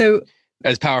 So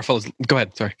as powerful as, go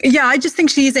ahead, sorry. Yeah, I just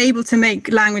think she's able to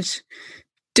make language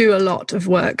do a lot of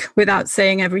work without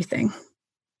saying everything.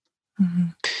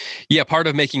 Yeah, part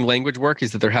of making language work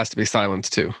is that there has to be silence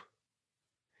too.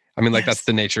 Yes. That's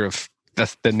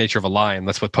the nature of a line.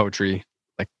 That's what poetry,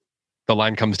 the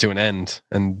line comes to an end,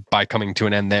 and by coming to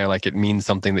an end there, it means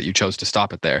something that you chose to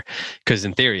stop it there. Because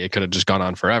in theory, it could have just gone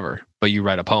on forever. But you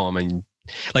write a poem, and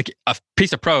a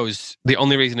piece of prose, the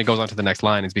only reason it goes on to the next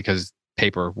line is because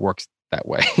paper works that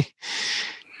way.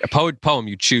 A poem,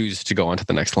 you choose to go on to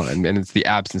the next line, and it's the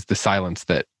absence, the silence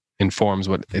that informs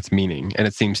what its meaning. And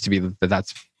it seems to be that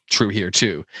that's true here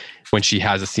too. When she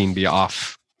has a scene be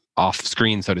off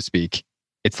screen, so to speak,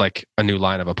 it's like a new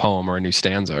line of a poem or a new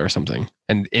stanza or something.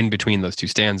 And in between those two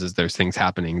stanzas, there's things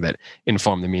happening that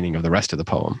inform the meaning of the rest of the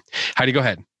poem. Heidi, go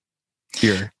ahead.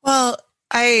 Here. Well,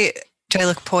 do I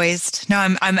look poised? No,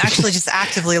 I'm actually just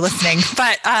actively listening.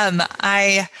 But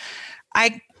I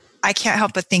can't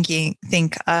help but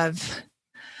think of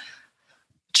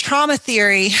trauma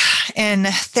theory and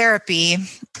therapy.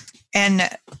 And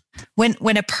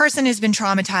when a person has been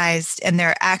traumatized and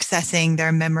they're accessing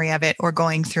their memory of it or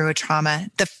going through a trauma,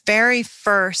 the very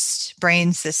first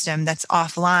brain system that's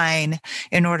offline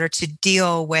in order to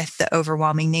deal with the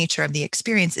overwhelming nature of the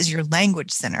experience is your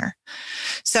language center.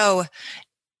 So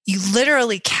you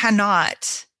literally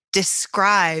cannot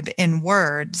describe in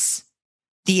words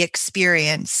the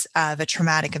experience of a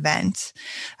traumatic event.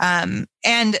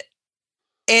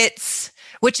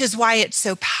 Which is why it's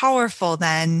so powerful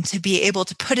then to be able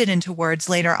to put it into words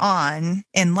later on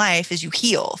in life as you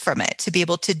heal from it, to be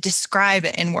able to describe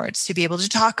it in words, to be able to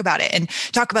talk about it and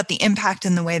talk about the impact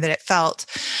and the way that it felt.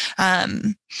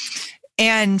 And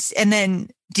then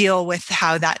deal with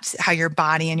how your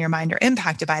body and your mind are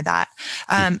impacted by that.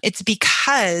 It's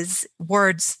because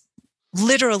words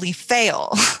literally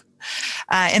fail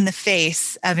in the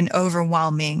face of an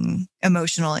overwhelming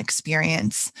emotional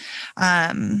experience.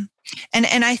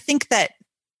 And I think that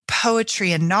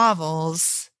poetry and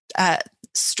novels,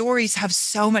 stories have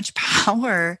so much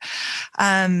power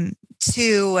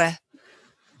to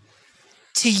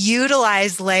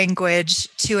utilize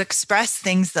language to express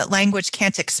things that language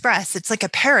can't express. It's like a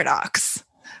paradox.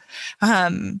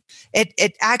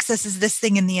 It accesses this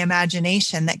thing in the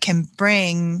imagination that can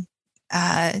bring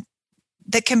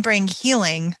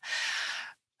healing.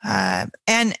 And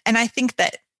I think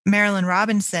that Marilynne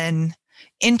Robinson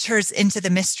enters into the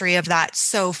mystery of that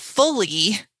so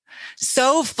fully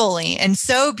and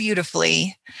so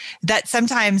beautifully that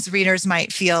sometimes readers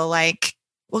might feel like,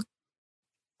 well,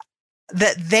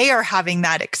 that they are having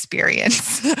that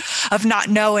experience of not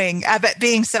knowing, of it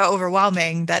being so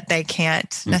overwhelming that they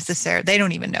can't necessarily, they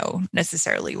don't even know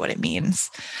necessarily what it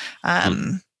means.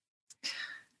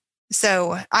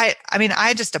 So I mean,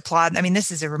 I just applaud. I mean,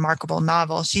 this is a remarkable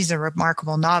novel. She's a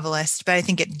remarkable novelist, but I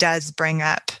think it does bring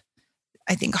up,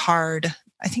 hard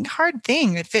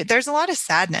thing. There's a lot of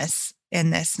sadness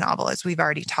in this novel, as we've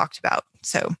already talked about.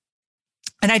 So,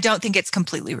 and I don't think it's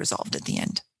completely resolved at the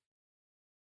end.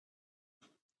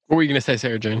 What were you going to say,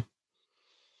 Sarah Jane?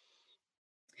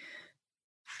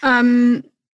 I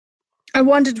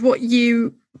wondered what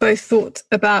you both thought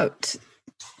about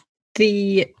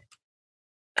the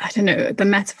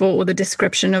metaphor or the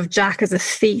description of Jack as a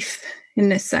thief in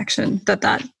this section,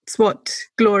 that's what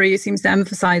Glory seems to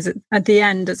emphasize at the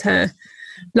end as her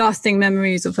lasting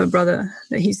memories of her brother,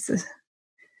 that he's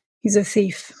a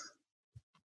thief.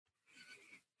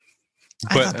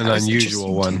 But an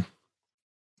unusual one.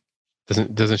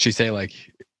 Doesn't she say, like,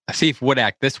 a thief would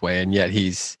act this way, and yet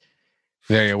he's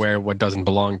very aware of what doesn't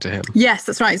belong to him? Yes,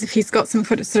 that's right. As if he's got some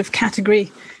sort of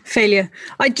category failure.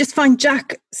 I just find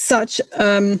Jack such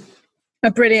a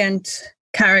brilliant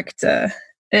character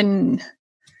in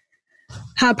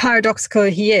how paradoxical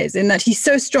he is, in that he's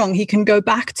so strong he can go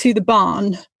back to the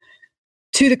barn,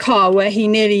 to the car where he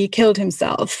nearly killed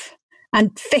himself,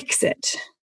 and fix it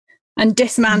and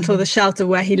dismantle the shelter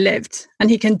where he lived. And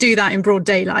he can do that in broad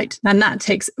daylight. And that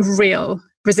takes real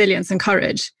resilience and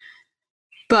courage.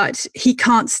 But he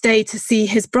can't stay to see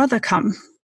his brother come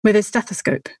with his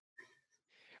stethoscope.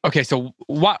 Okay, so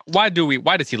why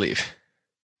does he leave?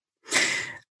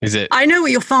 Is it? I know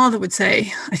what your father would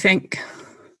say, I think.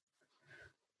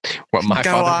 What my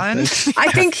father would say?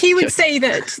 I think he would say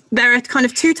that there are kind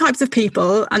of two types of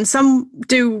people, and some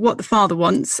do what the father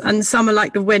wants, and some are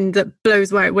like the wind that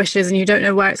blows where it wishes, and you don't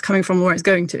know where it's coming from or where it's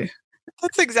going to.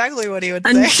 That's exactly what he would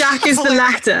say. And Jack is the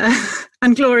latter,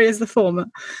 and Glory is the former.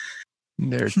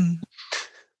 Nerd.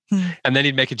 And then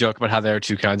he'd make a joke about how there are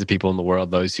two kinds of people in the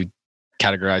world: those who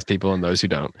categorize people and those who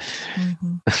don't.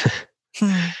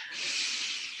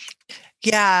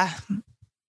 Yeah.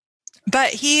 But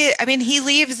he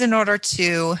leaves in order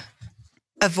to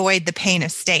avoid the pain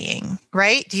of staying,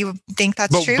 right? Do you think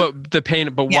that's true? But the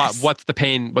pain, yes. What's the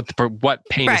pain? What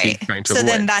pain is he trying to avoid? So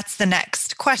then that's the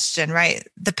next question, right?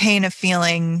 The pain of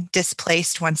feeling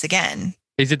displaced once again.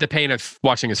 Is it the pain of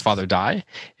watching his father die?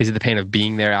 Is it the pain of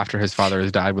being there after his father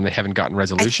has died when they haven't gotten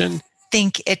resolution? I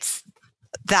think it's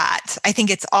that. I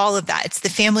think it's all of that. It's the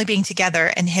family being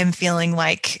together and him feeling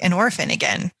like an orphan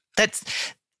again. That's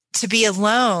to be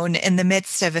alone in the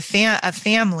midst of a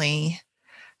family.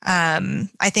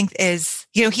 I think is,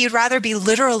 he'd rather be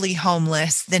literally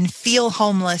homeless than feel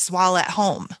homeless while at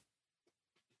home.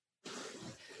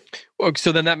 Well,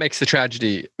 so then that makes the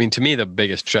tragedy. I mean, to me, the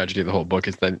biggest tragedy of the whole book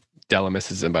is that Della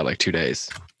misses him by like 2 days.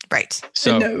 Right.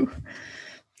 So, no.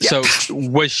 So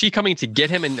was she coming to get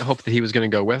him and hope that he was going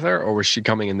to go with her, or was she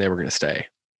coming and they were going to stay?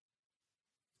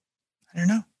 I don't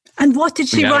know. And what did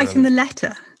she write in the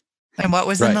letter? And what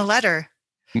was in the letter?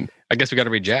 I guess we got to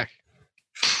read Jack.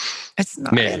 It's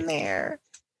not in there.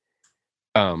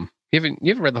 You haven't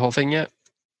read the whole thing yet?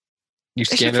 You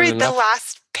scanned it enough? I should read the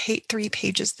last 3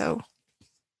 pages, though.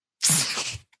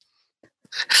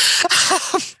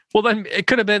 Well, then it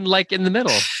could have been like in the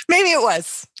middle. Maybe it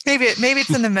was. Maybe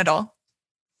it's in the middle.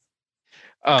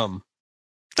 But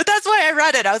that's why I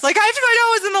read it. I was like, I have to find out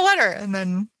what was in the letter, and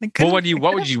then. Well, what do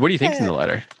you think is in the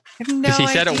letter? I have no idea.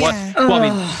 He said it was. Well, I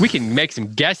mean, we can make some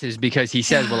guesses because he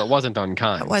says, "Well, it wasn't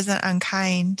unkind." It wasn't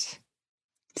unkind.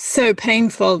 So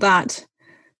painful that's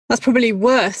probably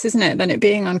worse, isn't it, than it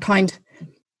being unkind?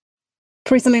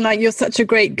 Probably something like, "You're such a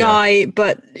great guy,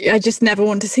 but I just never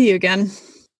want to see you again."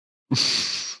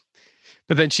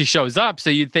 But then she shows up, so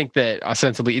you'd think that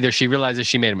ostensibly either she realizes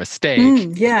she made a mistake,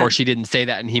 or she didn't say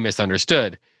that and he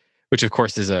misunderstood, which of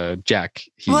course is a Jack.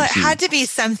 It had to be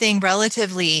something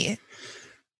relatively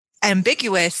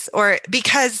ambiguous, or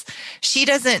because she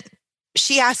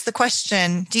asked the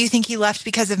question, do you think he left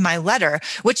because of my letter?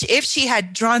 Which if she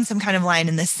had drawn some kind of line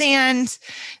in the sand,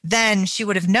 then she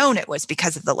would have known it was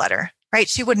because of the letter, right?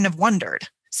 She wouldn't have wondered.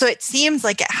 So it seems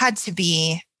like it had to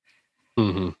be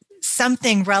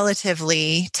something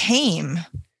relatively tame,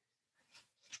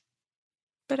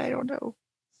 but I don't know.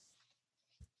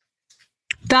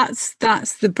 That's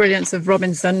the brilliance of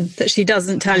Robinson, that she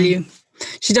doesn't tell you.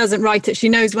 She doesn't write it. She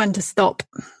knows when to stop.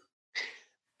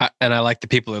 And I like the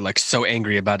people who are like so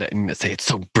angry about it and say it's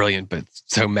so brilliant, but it's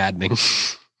so maddening.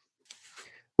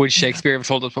 Would Shakespeare have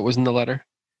told us what was in the letter?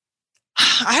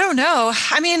 I don't know.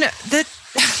 I mean,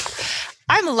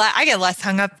 I get less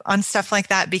hung up on stuff like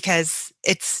that because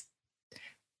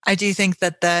I do think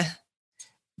that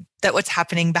that what's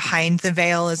happening behind the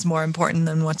veil is more important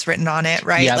than what's written on it,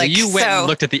 right? Yeah, you went and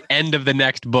looked at the end of the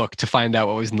next book to find out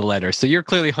what was in the letter. So you're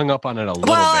clearly hung up on it a little bit.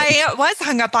 Well, I was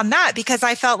hung up on that because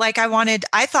I felt like I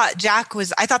thought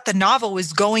the novel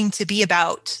was going to be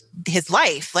about his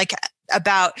life, like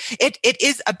it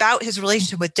is about his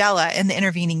relationship with Della in the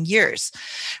intervening years.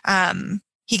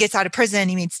 He gets out of prison,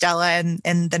 he meets Della,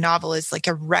 and the novel is like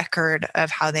a record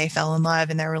of how they fell in love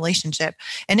in their relationship.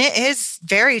 And it is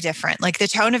very different. Like the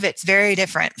tone of it's very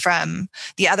different from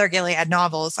the other Gilead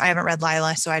novels. I haven't read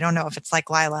Lila, so I don't know if it's like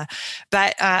Lila,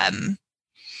 but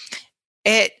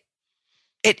it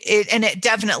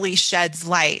definitely sheds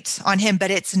light on him,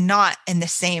 but it's not in the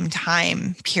same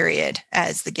time period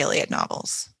as the Gilead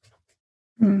novels.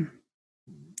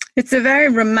 It's a very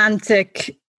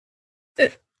romantic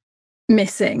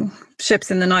missing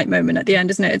ships in the night moment at the end,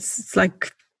 isn't it? It's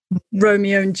like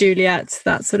Romeo and Juliet,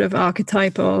 that sort of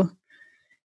archetypal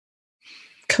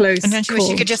close. And then she wish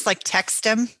you could just like text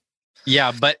him.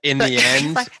 Yeah, but in the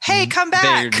end, like, hey, come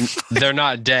back. They're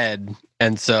not dead,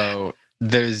 and so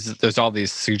there's all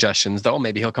these suggestions that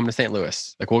maybe he'll come to St.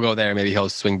 Louis. Like we'll go there, maybe he'll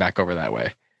swing back over that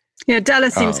way. Yeah, Della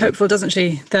seems hopeful, doesn't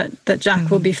she? That Jack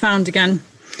will be found again.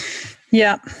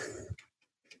 Yeah.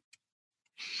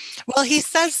 Well, he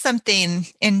says something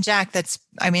in Jack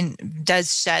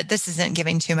does shed. This isn't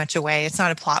giving too much away. It's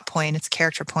not a plot point. It's a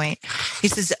character point. He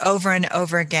says over and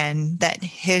over again that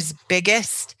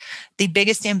the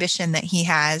biggest ambition that he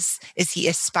has is he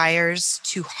aspires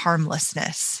to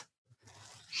harmlessness.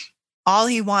 All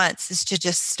he wants is to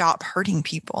just stop hurting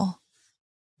people.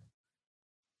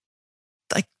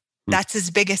 Like that's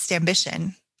his biggest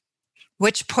ambition,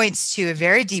 which points to a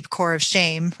very deep core of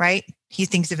shame, right? He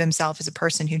thinks of himself as a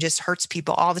person who just hurts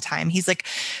people all the time. He's like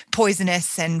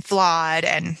poisonous and flawed,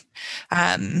 and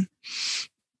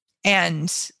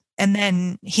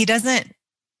then he doesn't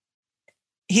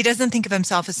think of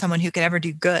himself as someone who could ever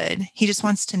do good. He just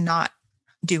wants to not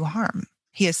do harm.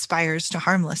 He aspires to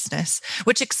harmlessness,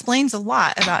 which explains a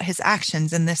lot about his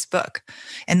actions in this book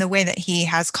and the way that he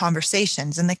has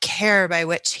conversations and the care by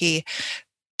which he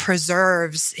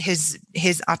preserves his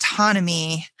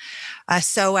autonomy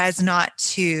so as not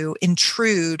to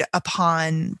intrude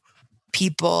upon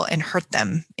people and hurt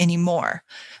them anymore.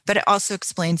 But it also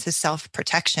explains his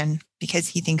self-protection because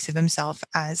he thinks of himself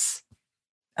as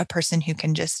a person who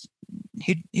can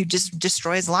who just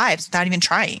destroys lives without even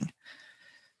trying.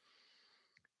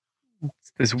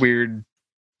 It's this weird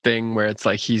thing where it's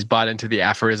like he's bought into the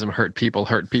aphorism hurt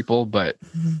people, but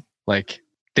like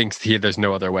thinks there's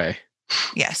no other way.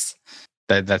 Yes.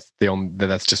 That's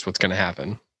just what's going to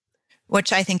happen.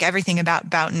 Which I think everything about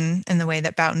Boughton and the way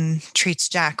that Boughton treats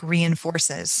Jack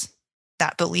reinforces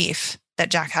that belief that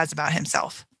Jack has about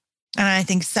himself. And I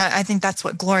think that's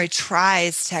what Glory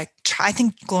I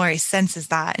think Glory senses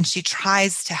that, and she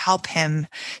tries to help him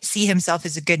see himself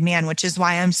as a good man, which is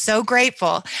why I'm so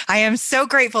grateful. I am so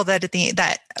grateful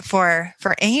that for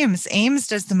Ames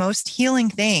does the most healing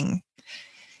thing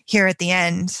here at the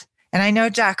end. And I know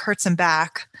Jack hurts him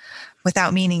back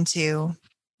without meaning to,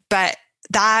 but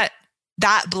that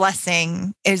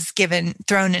blessing is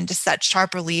thrown into such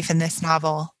sharp relief in this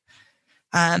novel.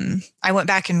 I went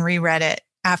back and reread it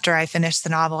after I finished the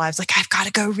novel. I was like, I've got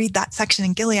to go read that section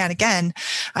in Gilead again.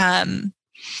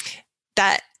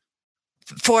 That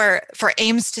for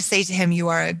Ames to say to him, "You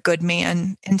are a good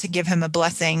man," and to give him a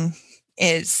blessing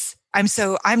I'm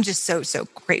just so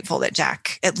grateful that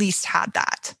Jack at least had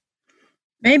that.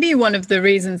 Maybe one of the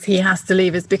reasons he has to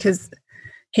leave is because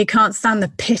he can't stand the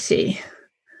pity.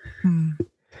 And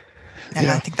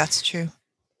I think that's true.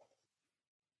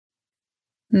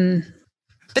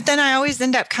 But then I always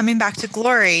end up coming back to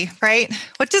Glory, right?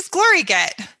 What does Glory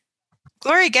get?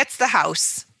 Glory gets the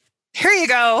house. Here you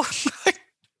go.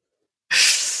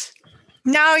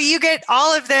 Now you get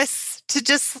all of this to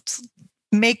just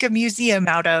make a museum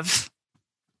out of.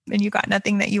 And you got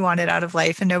nothing that you wanted out of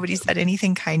life, and nobody said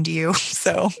anything kind to you.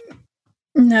 So,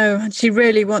 no, she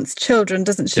really wants children,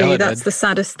 doesn't she? Yeah, that's the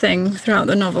saddest thing throughout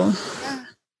the novel. Yeah.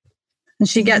 And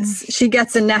she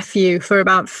gets a nephew for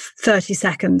about 30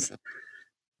 seconds.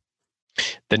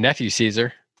 The nephew sees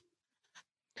her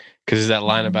because there's that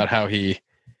line about how he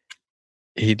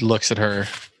looks at her.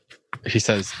 He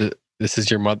says, "This is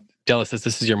your mother." Della says,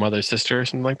 "This is your mother's sister," or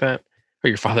something like that, or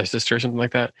your father's sister, or something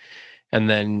like that. And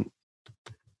then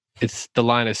the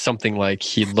line is something like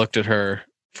he looked at her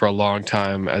for a long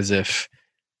time as if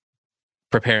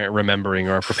remembering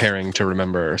or preparing to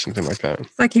remember or something like that.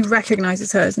 It's like he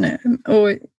recognizes her, isn't it?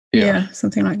 Or yeah,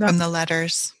 something like that. From the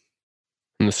letters.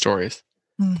 From the stories.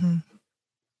 Mm-hmm.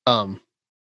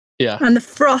 Yeah. And the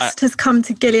frost has come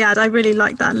to Gilead. I really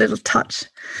like that little touch.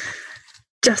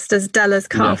 Just as Della's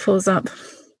car falls up.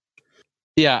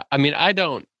 Yeah, I mean, I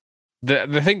don't.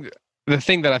 The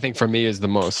thing that I think for me is the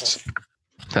most.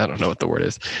 I don't know what the word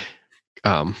is.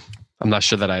 I'm not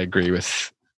sure that I agree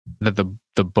with that.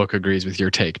 The book agrees with your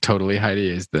take totally, Heidi.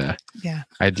 Is the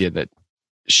idea that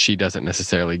she doesn't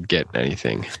necessarily get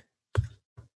anything,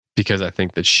 because I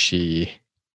think that she.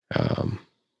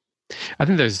 I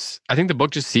think the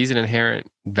book just sees an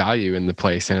inherent value in the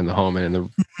place and in the home and in the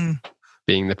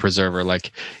being the preserver.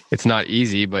 Like, it's not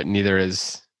easy, but neither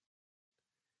is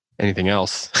anything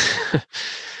else.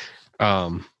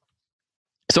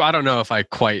 So I don't know if I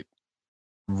quite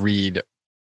read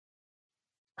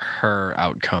her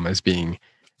outcome as being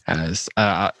as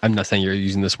I'm not saying you're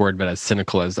using this word, but as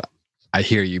cynical as I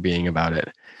hear you being about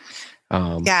it.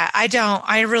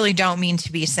 I really don't mean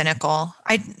to be cynical.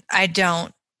 I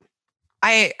don't.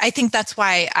 I think that's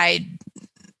why I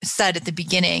said at the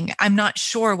beginning, I'm not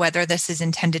sure whether this is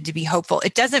intended to be hopeful.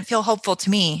 It doesn't feel hopeful to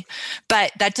me,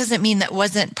 but that doesn't mean that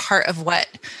wasn't part of what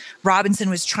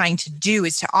Robinson was trying to do,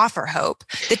 is to offer hope.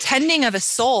 The tending of a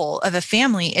soul of a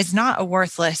family is not a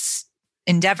worthless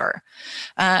endeavor.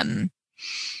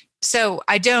 So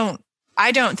I don't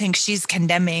think she's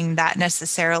condemning that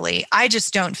necessarily. I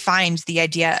just don't find the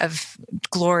idea of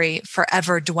Glory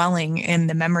forever dwelling in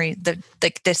the memory,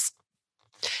 this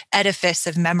edifice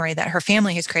of memory that her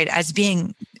family has created as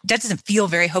being, that doesn't feel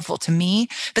very hopeful to me,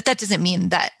 but that doesn't mean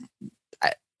that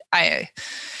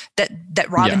that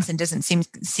Robinson doesn't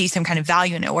see some kind of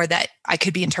value in it, or that I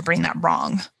could be interpreting that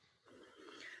wrong.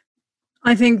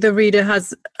 I think the reader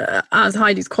has, as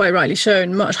Heidi's quite rightly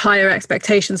shown, much higher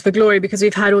expectations for Glory, because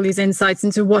we've had all these insights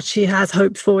into what she has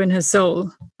hoped for in her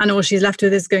soul, and all she's left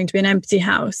with is going to be an empty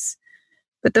house.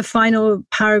 But the final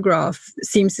paragraph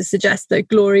seems to suggest that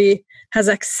Glory has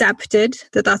accepted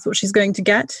that that's what she's going to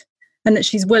get, and that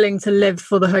she's willing to live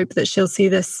for the hope that she'll see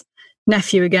this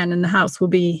nephew again and the house will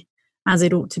be as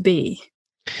it ought to be.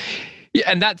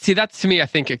 Yeah, and that's to me, I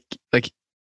think,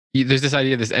 there's this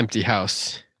idea of this empty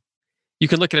house. You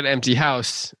could look at an empty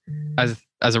house as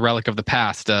a relic of the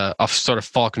past, a sort of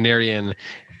Faulknerian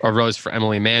or Rose for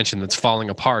Emily mansion that's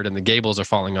falling apart, and the gables are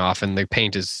falling off, and the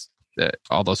paint is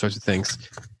all those sorts of things.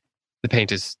 The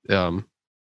paint is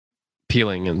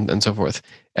peeling and so forth,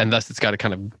 and thus it's got a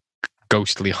kind of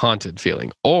ghostly, haunted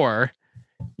feeling. Or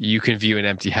you can view an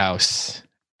empty house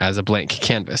as a blank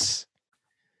canvas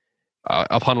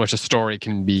upon which a story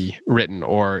can be written,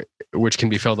 or which can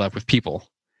be filled up with people.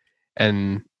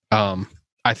 And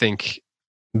I think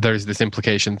there's this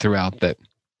implication throughout that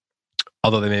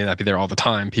although they may not be there all the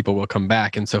time, people will come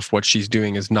back. And so if what she's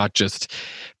doing is not just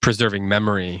preserving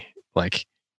memory, like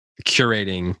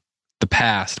curating the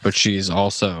past, but she's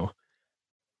also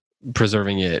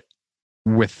preserving it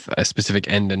with a specific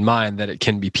end in mind, that it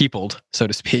can be peopled, so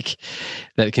to speak,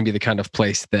 that it can be the kind of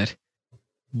place that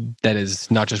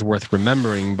is not just worth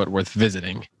remembering, but worth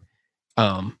visiting.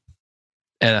 And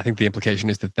I think the implication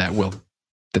is that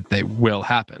they will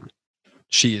happen.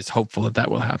 She is hopeful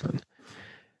that will happen.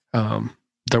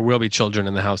 There will be children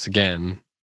in the house again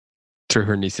through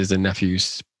her nieces and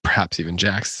nephews, perhaps even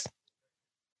Jack's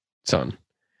son.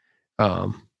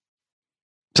 So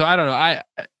I don't know.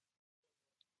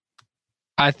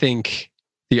 I think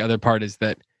the other part is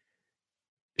that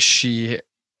she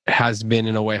has been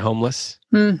in a way homeless.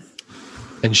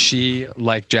 And she,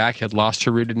 like Jack, had lost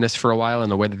her rootedness for a while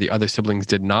in a way that the other siblings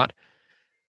did not.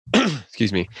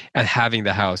 Excuse me. And having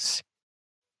the house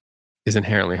is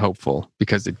inherently hopeful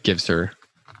because it ties her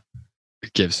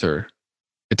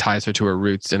to her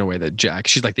roots in a way that Jack,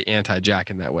 she's like the anti-Jack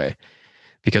in that way.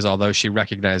 Because although she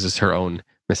recognizes her own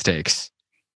mistakes,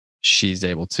 she is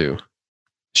able to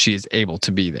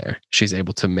be there. She's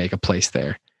able to make a place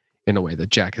there in a way that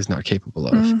Jack is not capable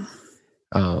of.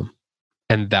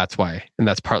 And that's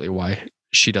partly why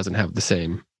she doesn't have the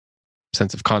same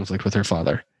sense of conflict with her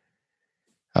father.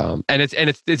 And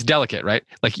it's delicate, right?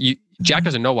 Like Jack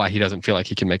doesn't know why he doesn't feel like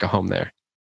he can make a home there.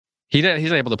 He's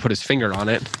not able to put his finger on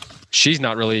it. She's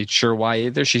not really sure why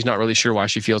either. She's not really sure why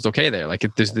she feels okay there. Like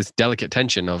there's this delicate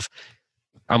tension of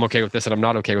I'm okay with this and I'm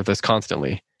not okay with this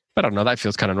constantly. But I don't know. That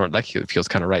feels kind of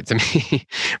right to me.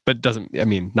 But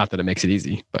not that it makes it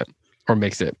easy, or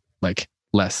makes it like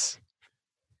less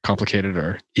complicated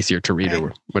or easier to read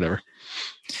or whatever.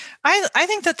 I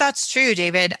think that's true,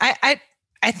 David. I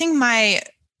think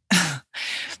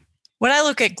when I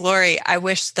look at Glory, I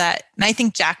wish that, and I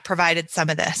think Jack provided some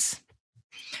of this.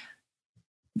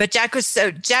 But Jack's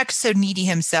so needy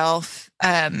himself,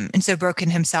 and so broken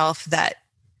himself that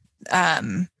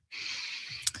that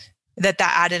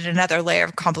added another layer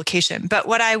of complication. But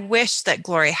what I wish that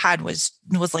Glory had was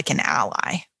like an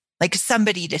ally, like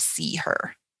somebody to see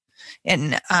her,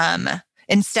 and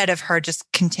instead of her just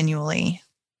continually,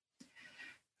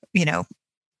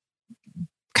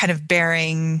 kind of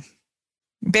bearing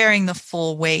the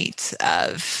full weight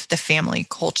of the family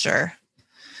culture.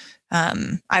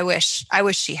 I wish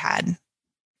she had,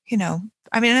 and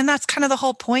that's kind of the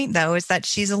whole point though, is that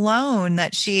she's alone,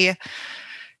 that she's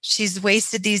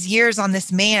wasted these years on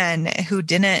this man who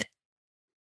didn't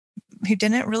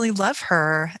really love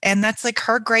her. And that's like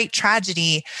her great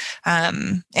tragedy.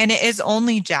 And it is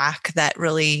only Jack that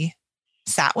really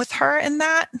sat with her in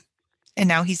that. And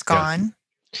now he's gone.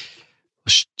 Yeah.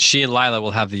 She and Lila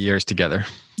will have the years together.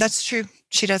 That's true.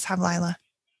 She does have Lila.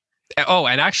 Oh,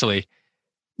 and actually,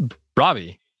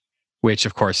 Robbie, which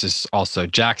of course is also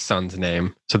Jack's son's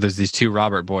name. So there's these two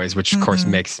Robert boys, which of course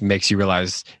makes you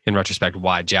realize in retrospect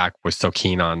why Jack was so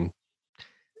keen on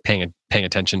paying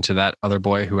attention to that other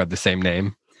boy who had the same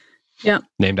name. Yeah.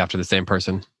 Named after the same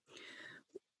person.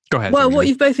 Go ahead. Well, what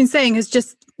you've both been saying has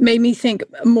just made me think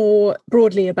more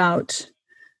broadly about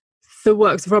the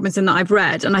works of Robinson that I've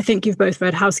read. And I think you've both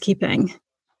read Housekeeping.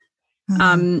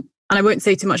 And I won't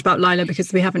say too much about Lila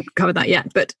because we haven't covered that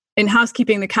yet. But in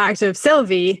Housekeeping, the character of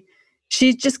Sylvie,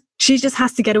 she just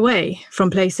has to get away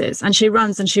from places, and she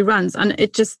runs. And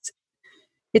it's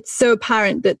so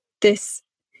apparent that this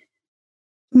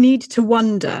need to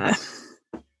wander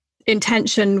in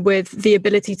tension with the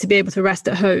ability to be able to rest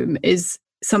at home is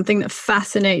something that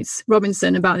fascinates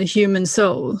Robinson about the human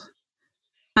soul.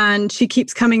 And she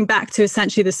keeps coming back to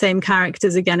essentially the same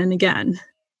characters again and again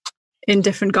in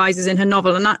different guises in her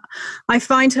novel. And I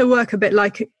find her work a bit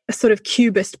like a sort of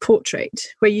cubist portrait,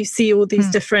 where you see all these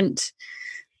different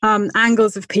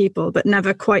angles of people, but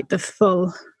never quite the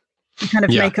full. You kind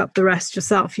of make up the rest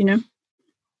yourself, And,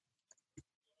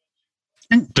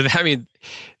 but I mean,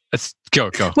 let's go.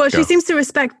 Well, she seems to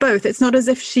respect both. It's not as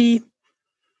if she...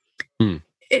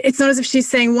 It's not as if she's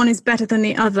saying one is better than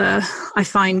the other. I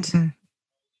find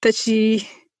that she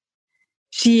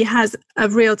has a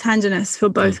real tenderness for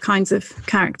both kinds of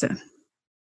character.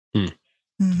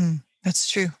 That's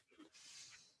true.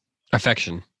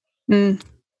 Affection.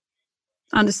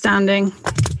 Understanding.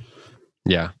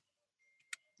 Yeah.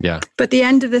 But the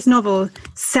end of this novel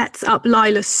sets up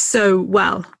Lila so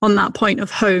well on that point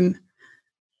of home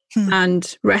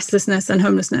and restlessness and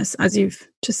homelessness, as you've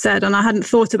just said. And I hadn't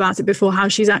thought about it before, how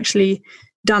she's actually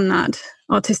done that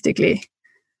artistically.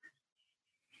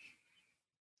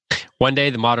 One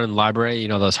day, the Modern Library,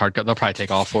 those hardcover, they'll probably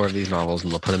take all 4 of these novels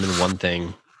and they'll put them in one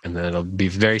thing, and then it'll be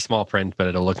very small print, but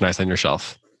it'll look nice on your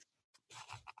shelf.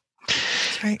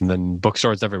 That's right. And then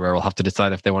bookstores everywhere will have to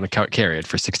decide if they want to carry it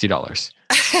for $60.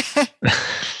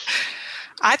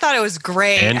 I thought it was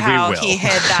great how he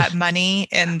hid that money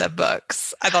in the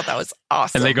books. I thought that was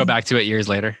awesome. And they go back to it years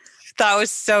later. That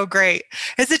was so great.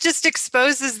 Because it just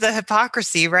exposes the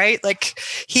hypocrisy, right? Like,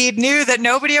 he knew that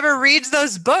nobody ever reads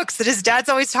those books that his dad's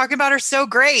always talking about are so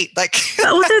great. Like,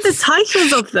 also the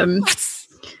titles of them.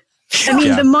 I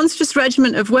mean, The Monstrous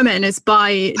Regiment of Women is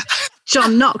by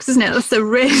John Knox, isn't it? That's a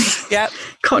really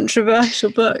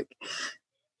controversial book.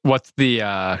 What's the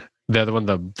other one?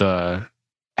 The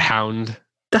Hound?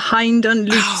 The Hind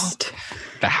Unloosed.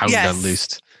 The Hound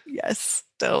Unloosed. Yes.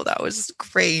 Oh, that was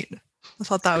great. I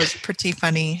thought that was pretty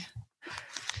funny.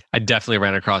 I definitely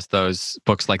ran across those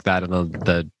books like that in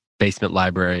the basement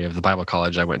library of the Bible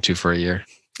college I went to for a year.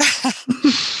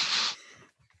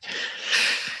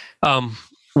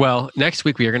 Well, next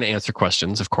week we are going to answer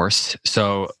questions, of course.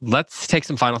 So let's take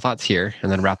some final thoughts here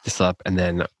and then wrap this up. And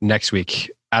then next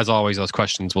week, as always, those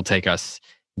questions will take us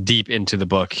deep into the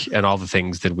book and all the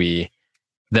things that we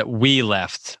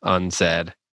left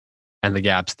unsaid and the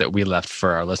gaps that we left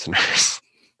for our listeners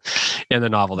in the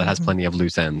novel that has plenty of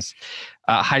loose ends.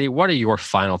 Heidi, what are your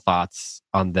final thoughts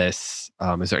on this?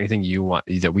 Is there anything you want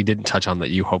that we didn't touch on that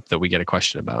you hope that we get a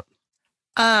question about?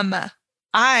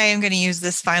 I am going to use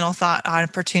this final thought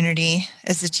opportunity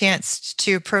as a chance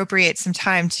to appropriate some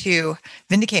time to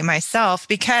vindicate myself,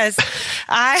 because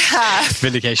I have...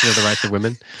 Vindication of the rights of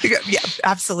women? Yeah,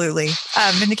 absolutely.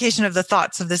 Vindication of the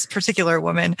thoughts of this particular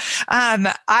woman.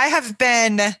 I've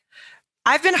been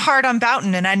hard on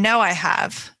Boughton, and I know I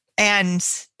have. And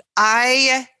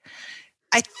I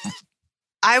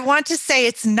want to say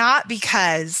it's not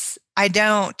because I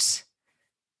don't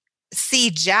see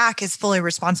Jack as fully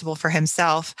responsible for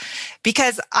himself,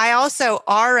 because I also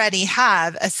already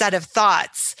have a set of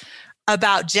thoughts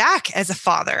about Jack as a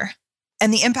father.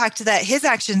 and the impact that his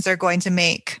actions are going to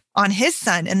make on his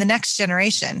son and the next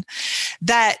generation.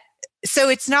 So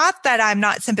it's not that I'm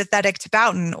not sympathetic to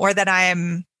Boughton or that I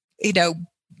am,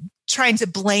 trying to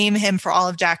blame him for all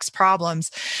of Jack's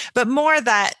problems, but more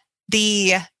that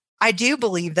I do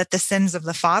believe that the sins of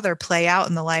the father play out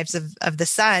in the lives of the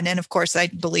son. And of course, I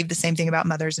believe the same thing about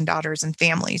mothers and daughters and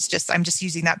families. I'm just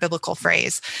using that biblical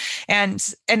phrase. And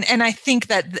I think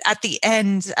that at the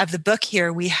end of the book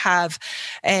here, we have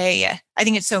I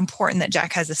think it's so important that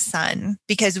Jack has a son,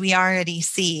 because we already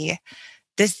see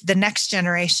the next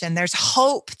generation. There's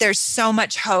hope. There's so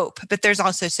much hope, but there's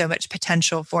also so much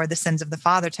potential for the sins of the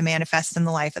father to manifest in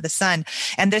the life of the son.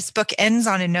 And this book ends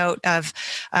on a note of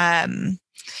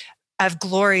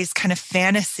Glory's kind of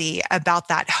fantasy about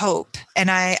that hope. And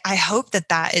I hope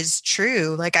that is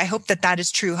true. Like, I hope that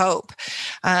is true hope.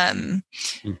 But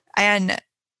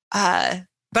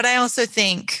I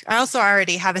also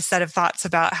already have a set of thoughts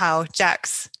about how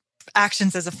Jack's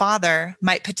actions as a father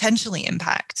might potentially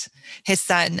impact his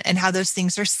son, and how those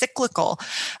things are cyclical.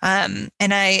 And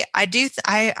I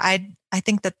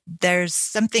think that there's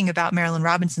something about Marilynne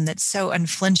Robinson that's so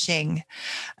unflinching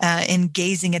in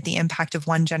gazing at the impact of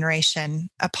one generation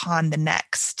upon the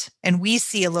next. And we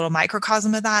see a little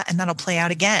microcosm of that, and that'll play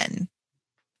out again.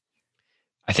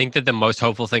 I think that the most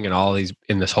hopeful thing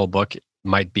in this whole book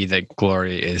might be that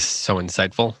Glory is so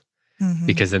insightful,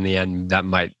 because in the end, that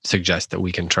might suggest that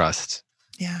we can trust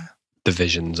the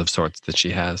visions of sorts that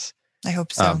she has. I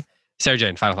hope so. Sarah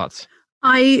Jane, final thoughts.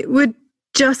 I would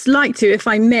just like to, if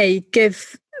I may,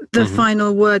 give the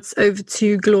final words over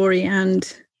to Glory and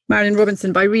Marilynne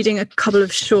Robinson by reading a couple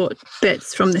of short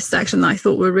bits from this section that I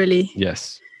thought were really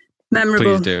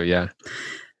memorable. Please do, yeah.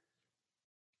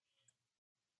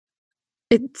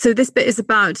 So this bit is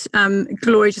about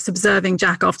Glory just observing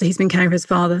Jack after he's been caring for his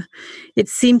father. It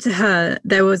seemed to her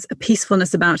there was a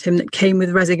peacefulness about him that came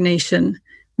with resignation,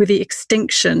 with the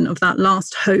extinction of that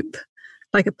last hope,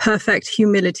 like a perfect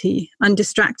humility,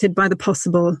 undistracted by the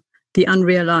possible, the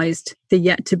unrealized, the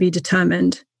yet to be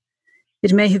determined.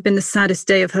 It may have been the saddest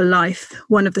day of her life,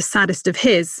 one of the saddest of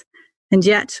his, and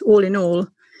yet, all in all,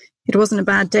 it wasn't a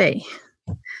bad day.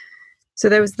 So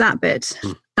there was that bit.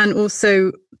 And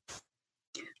also,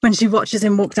 when she watches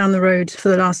him walk down the road for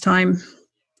the last time,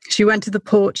 she went to the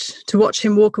porch to watch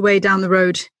him walk away down the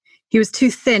road. He was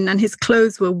too thin and his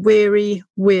clothes were weary.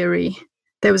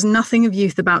 There was nothing of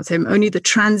youth about him, only the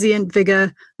transient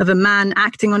vigor of a man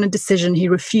acting on a decision he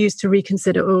refused to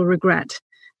reconsider or regret.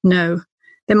 No,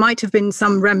 there might have been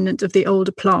some remnant of the old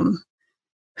aplomb.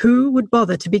 Who would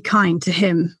bother to be kind to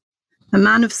him? A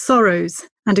man of sorrows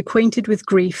and acquainted with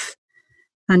grief,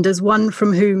 and as one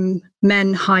from whom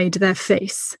men hide their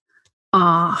face.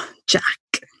 Ah, Jack.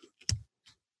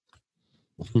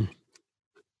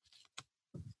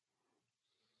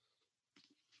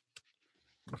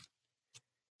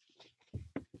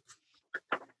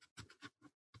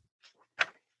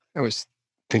 I was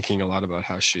thinking a lot about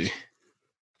how she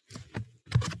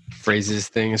phrases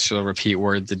things. She'll repeat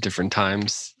words at different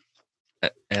times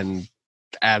and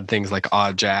add things like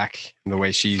 "ah, Jack," and the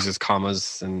way she uses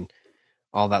commas and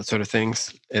all that sort of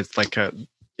things. It's like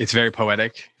it's very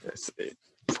poetic.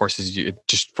 It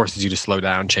just forces you to slow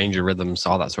down, change your rhythms,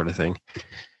 all that sort of thing.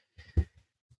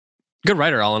 Good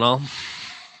writer, all in all.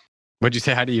 What'd you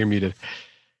say, Heidi? You're muted.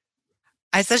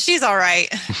 I said she's all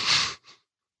right.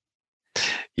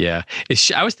 Yeah.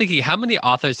 I was thinking, how many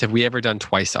authors have we ever done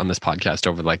twice on this podcast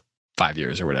over like 5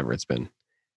 years or whatever it's been?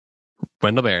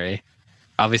 Wendell Berry,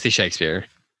 obviously Shakespeare,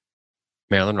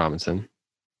 Marilynne Robinson,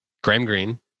 Graham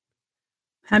Greene,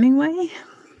 Hemingway.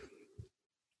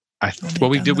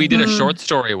 We did a short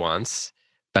story once.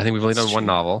 I think we've only done one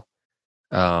novel.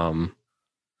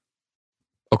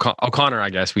 O'Connor, I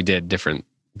guess we did different,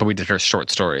 but we did her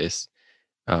short stories.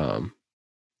 I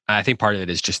think part of it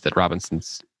is just that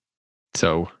Robinson's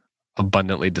so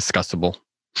abundantly discussable.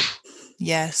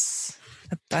 Yes.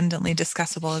 Abundantly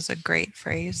discussable is a great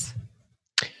phrase.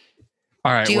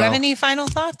 All right. Do you have any final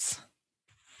thoughts?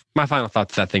 My final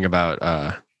thoughts, that thing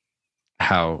about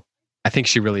how I think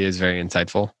she really is very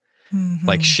insightful. Mm-hmm.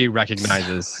 Like, she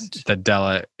recognizes that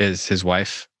Della is his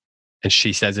wife, and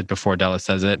she says it before Della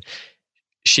says it.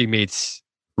 She meets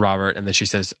Robert, and then she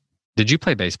says, "Did you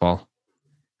play baseball?"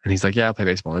 And he's like, "Yeah, I play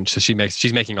baseball." And so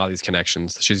she's making all these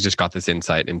connections. She's just got this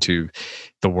insight into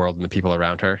the world and the people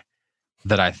around her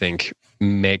that I think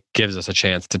gives us a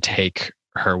chance to take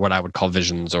her, what I would call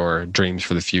visions or dreams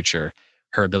for the future,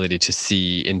 her ability to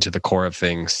see into the core of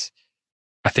things.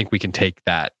 I think we can take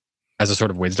that as a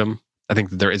sort of wisdom. I think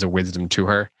that there is a wisdom to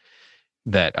her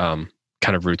that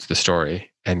kind of roots the story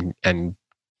and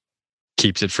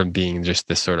keeps it from being just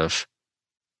this sort of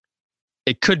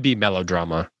it could be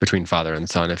melodrama between father and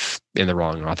son if in the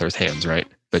wrong author's hands, right?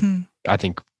 But I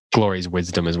think Glory's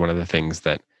wisdom is one of the things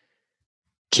that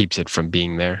keeps it from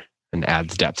being there and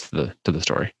adds depth to the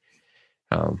story.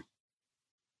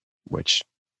 Which,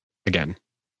 again,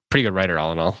 pretty good writer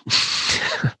all in all.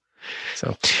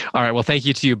 So, all right. Well, thank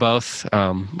you to you both.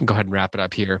 Go ahead and wrap it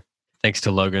up here. Thanks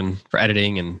to Logan for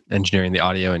editing and engineering the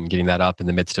audio and getting that up in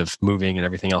the midst of moving and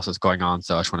everything else that's going on.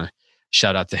 So I just want to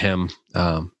shout out to him.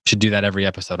 Should do that every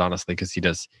episode, honestly, because he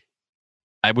does.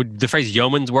 Would the phrase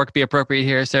yeoman's work be appropriate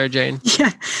here, Sarah Jane?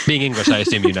 Yeah. Being English, I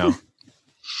assume you know.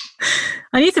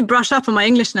 I need to brush up on my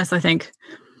Englishness, I think.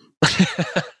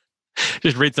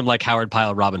 Just read some like Howard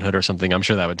Pyle Robin Hood or something. I'm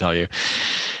sure that would tell you.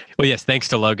 Well, yes, thanks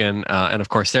to Logan. And of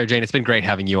course, Sarah Jane, it's been great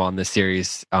having you on this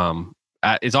series.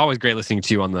 It's always great listening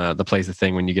to you on the Plays the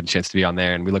Thing when you get a chance to be on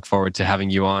there. And we look forward to having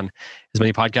you on as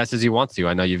many podcasts as you want to.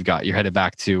 I know you're headed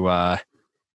back to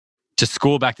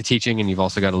school, back to teaching, and you've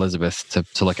also got Elizabeth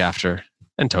to look after,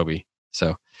 and Toby.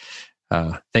 So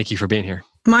thank you for being here.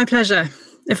 My pleasure.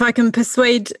 If I can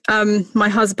persuade my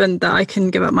husband that I can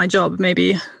give up my job,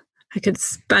 maybe I could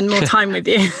spend more time with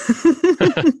you.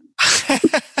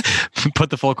 Put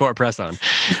the full court press on.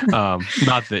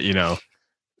 Not that,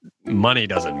 money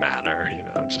doesn't matter,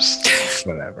 just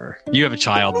whatever. You have a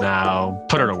child now.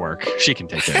 Put her to work. She can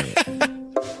take care of it.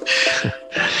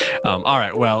 All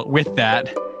right. Well, with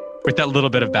that little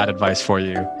bit of bad advice for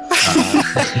you,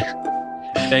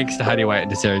 thanks to Heidi White and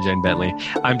to Sarah Jane Bentley.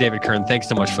 I'm David Kern. Thanks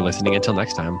so much for listening. Until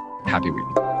next time, happy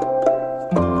reading.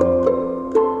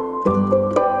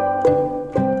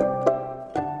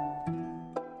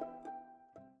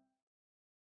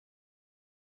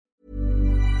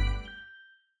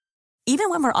 Even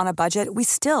when we're on a budget, we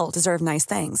still deserve nice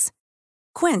things.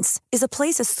 Quince is a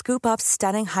place to scoop up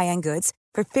stunning high-end goods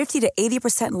for 50 to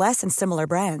 80% less than similar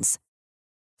brands.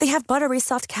 They have buttery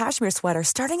soft cashmere sweaters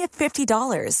starting at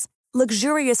 $50,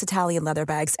 luxurious Italian leather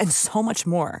bags, and so much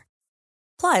more.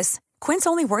 Plus, Quince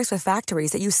only works with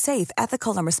factories that use safe,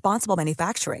 ethical, and responsible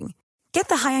manufacturing. Get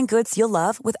the high-end goods you'll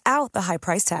love without the high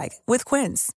price tag with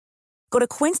Quince. Go to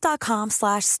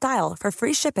quince.com/style for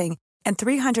free shipping and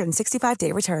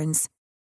 365-day returns.